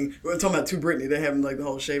head thing. We're talking about To Britney. They having, like, the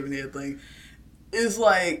whole shaving head thing. It's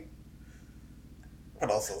like... But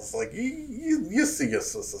also, it's like, you see your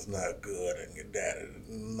sister's not good and your dad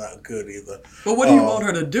is not good either. But what do you want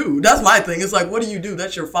her to do? That's my thing. It's like, what do you do?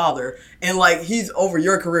 That's your father. And, like, he's over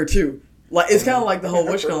your career, too. Like, it's kind of like the whole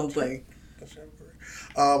Wishcomb thing.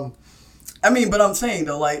 I mean, but I'm saying,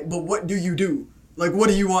 though, like, but what do you do? Like, what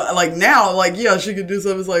do you want? Like, now, like, yeah, she could do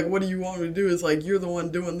something. It's like, what do you want her to do? It's like, you're the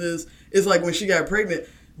one doing this. It's like when she got pregnant,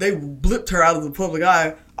 they blipped her out of the public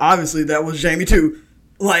eye. Obviously, that was Jamie, too.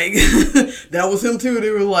 Like, that was him too.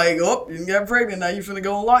 They were like, oh, you got pregnant, now you finna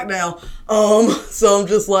go on lockdown. So I'm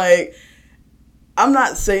just like, I'm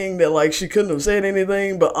not saying that, like, she couldn't have said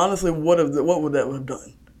anything, but honestly, what would that have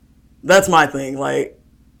done? That's my thing. Like,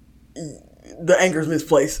 the anger's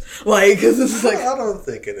misplaced. Like, cause it's like... I don't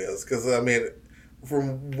think it is. Because, I mean,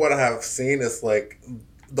 from what I have seen, it's like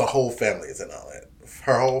the whole family is in on it.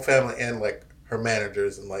 Her whole family and, like, her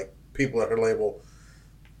managers and, like, people at her label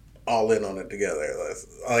all in on it together.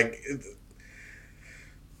 Like,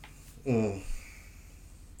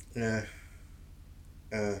 yeah.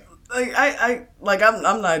 Like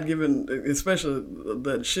I'm not giving, especially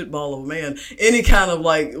that shitball of a man, any kind of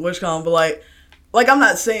like wishcom, but like I'm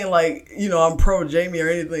not saying like, you know, I'm pro Jamie or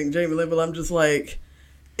anything, Jamie Lynn, but I'm just like,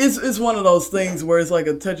 it's one of those things where it's like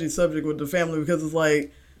a touchy subject with the family because it's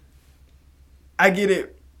like, I get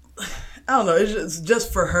it. I don't know. It's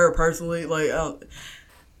just for her personally. Like,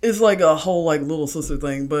 it's like a whole like little sister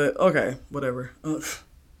thing, but okay, whatever.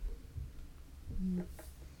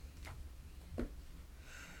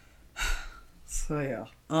 So yeah.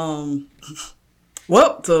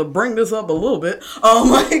 Well, to bring this up a little bit,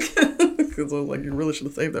 like, because I was like, you really should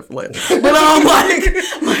have saved that for later. But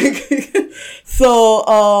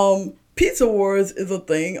so Pizza Wars is a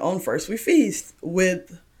thing on First We Feast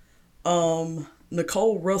with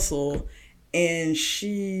Nicole Russell. And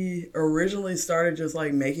she originally started just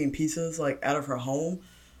like making pizzas like out of her home.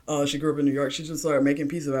 She grew up in New York. She just started making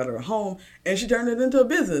pizzas out of her home, and she turned it into a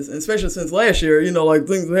business. And especially since last year, you know, like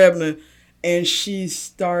things were happening. And she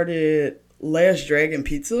started Last Dragon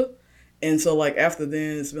Pizza, And so like after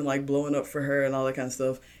then, it's been like blowing up for her and all that kind of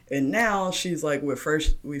stuff. And now she's like with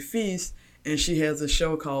First We Feast, and she has a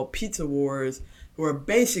show called Pizza Wars, where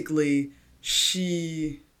basically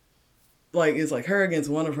she like it's like her against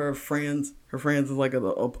one of her friends. Her friends is like an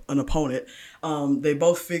opponent. They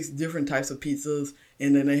both fix different types of pizzas,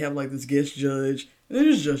 and then they have like this guest judge, and they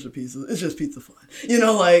just judge the pizzas. It's just pizza fun,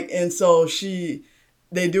 like. And so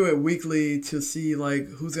they do it weekly to see like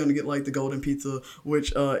who's gonna get like the golden pizza.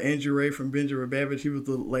 Which Andrew Ray from Benjamin Babbage, he was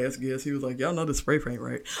the last guest. He was like, y'all know the spray paint,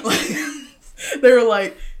 right? Like they were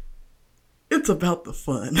like, it's about the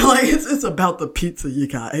fun. Like, it's about the pizza, you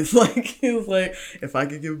guys. Like, he was like, if I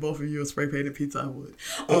could give both of you a spray painted pizza, I would.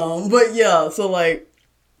 But yeah, so like,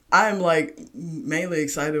 I'm like mainly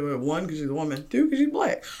excited with one, because she's a woman, two, because she's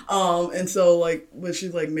black. And so like, but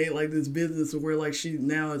she's like made like this business where like she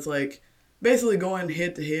now is like basically going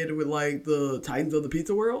head to head with like the titans of the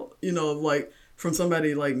pizza world, like from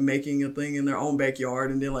somebody like making a thing in their own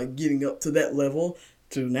backyard and then like getting up to that level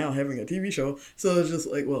to now having a TV show. So it's just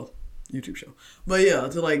like, well, YouTube show. But yeah,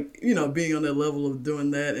 to like, being on that level of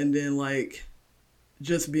doing that, and then like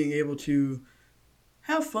just being able to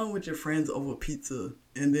have fun with your friends over pizza,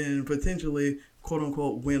 and then potentially quote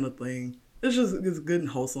unquote win a thing. It's good and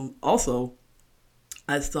wholesome. Also,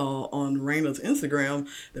 I saw on Raina's Instagram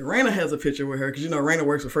that Raina has a picture with her, because Raina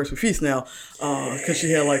works with First We Feast now, because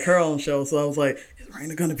she had like her own show. So I was like, is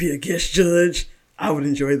Raina gonna be a guest judge? I would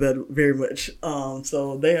enjoy that very much.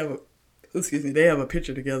 So they have a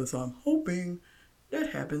picture together, so I'm hoping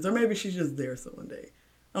that happens. Or maybe she's just there so one day.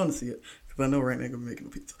 I want to see it, because I know Raina ain't gonna be making a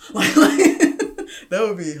pizza. Like, that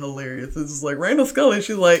would be hilarious. It's just like Raina Scully,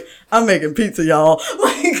 she's like, I'm making pizza, y'all.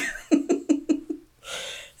 Like,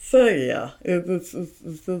 so yeah, it's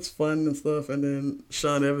just fun and stuff. And then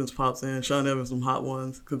Sean Evans pops in. Sean Evans from Hot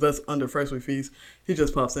Ones, because that's under First We Feast. He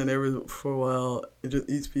just pops in for a while and just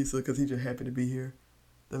eats pizza because he's just happy to be here.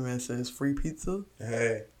 The man says, free pizza.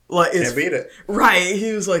 Hey. Like, can't beat it. Right.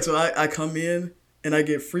 He was like, so I come in and I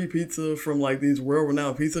get free pizza from like these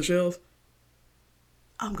world-renowned pizza shelves.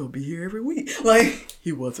 I'm going to be here every week. Like,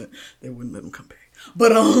 he wasn't. They wouldn't let him come back.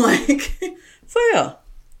 But I'm like, so yeah.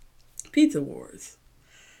 Pizza Wars.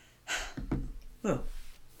 Well,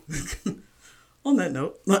 on that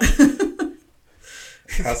note.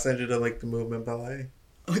 I'll send you the link to Movement Ballet.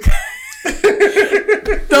 Okay.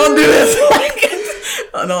 Don't do this.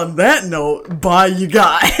 And on that note, bye, you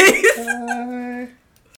guys.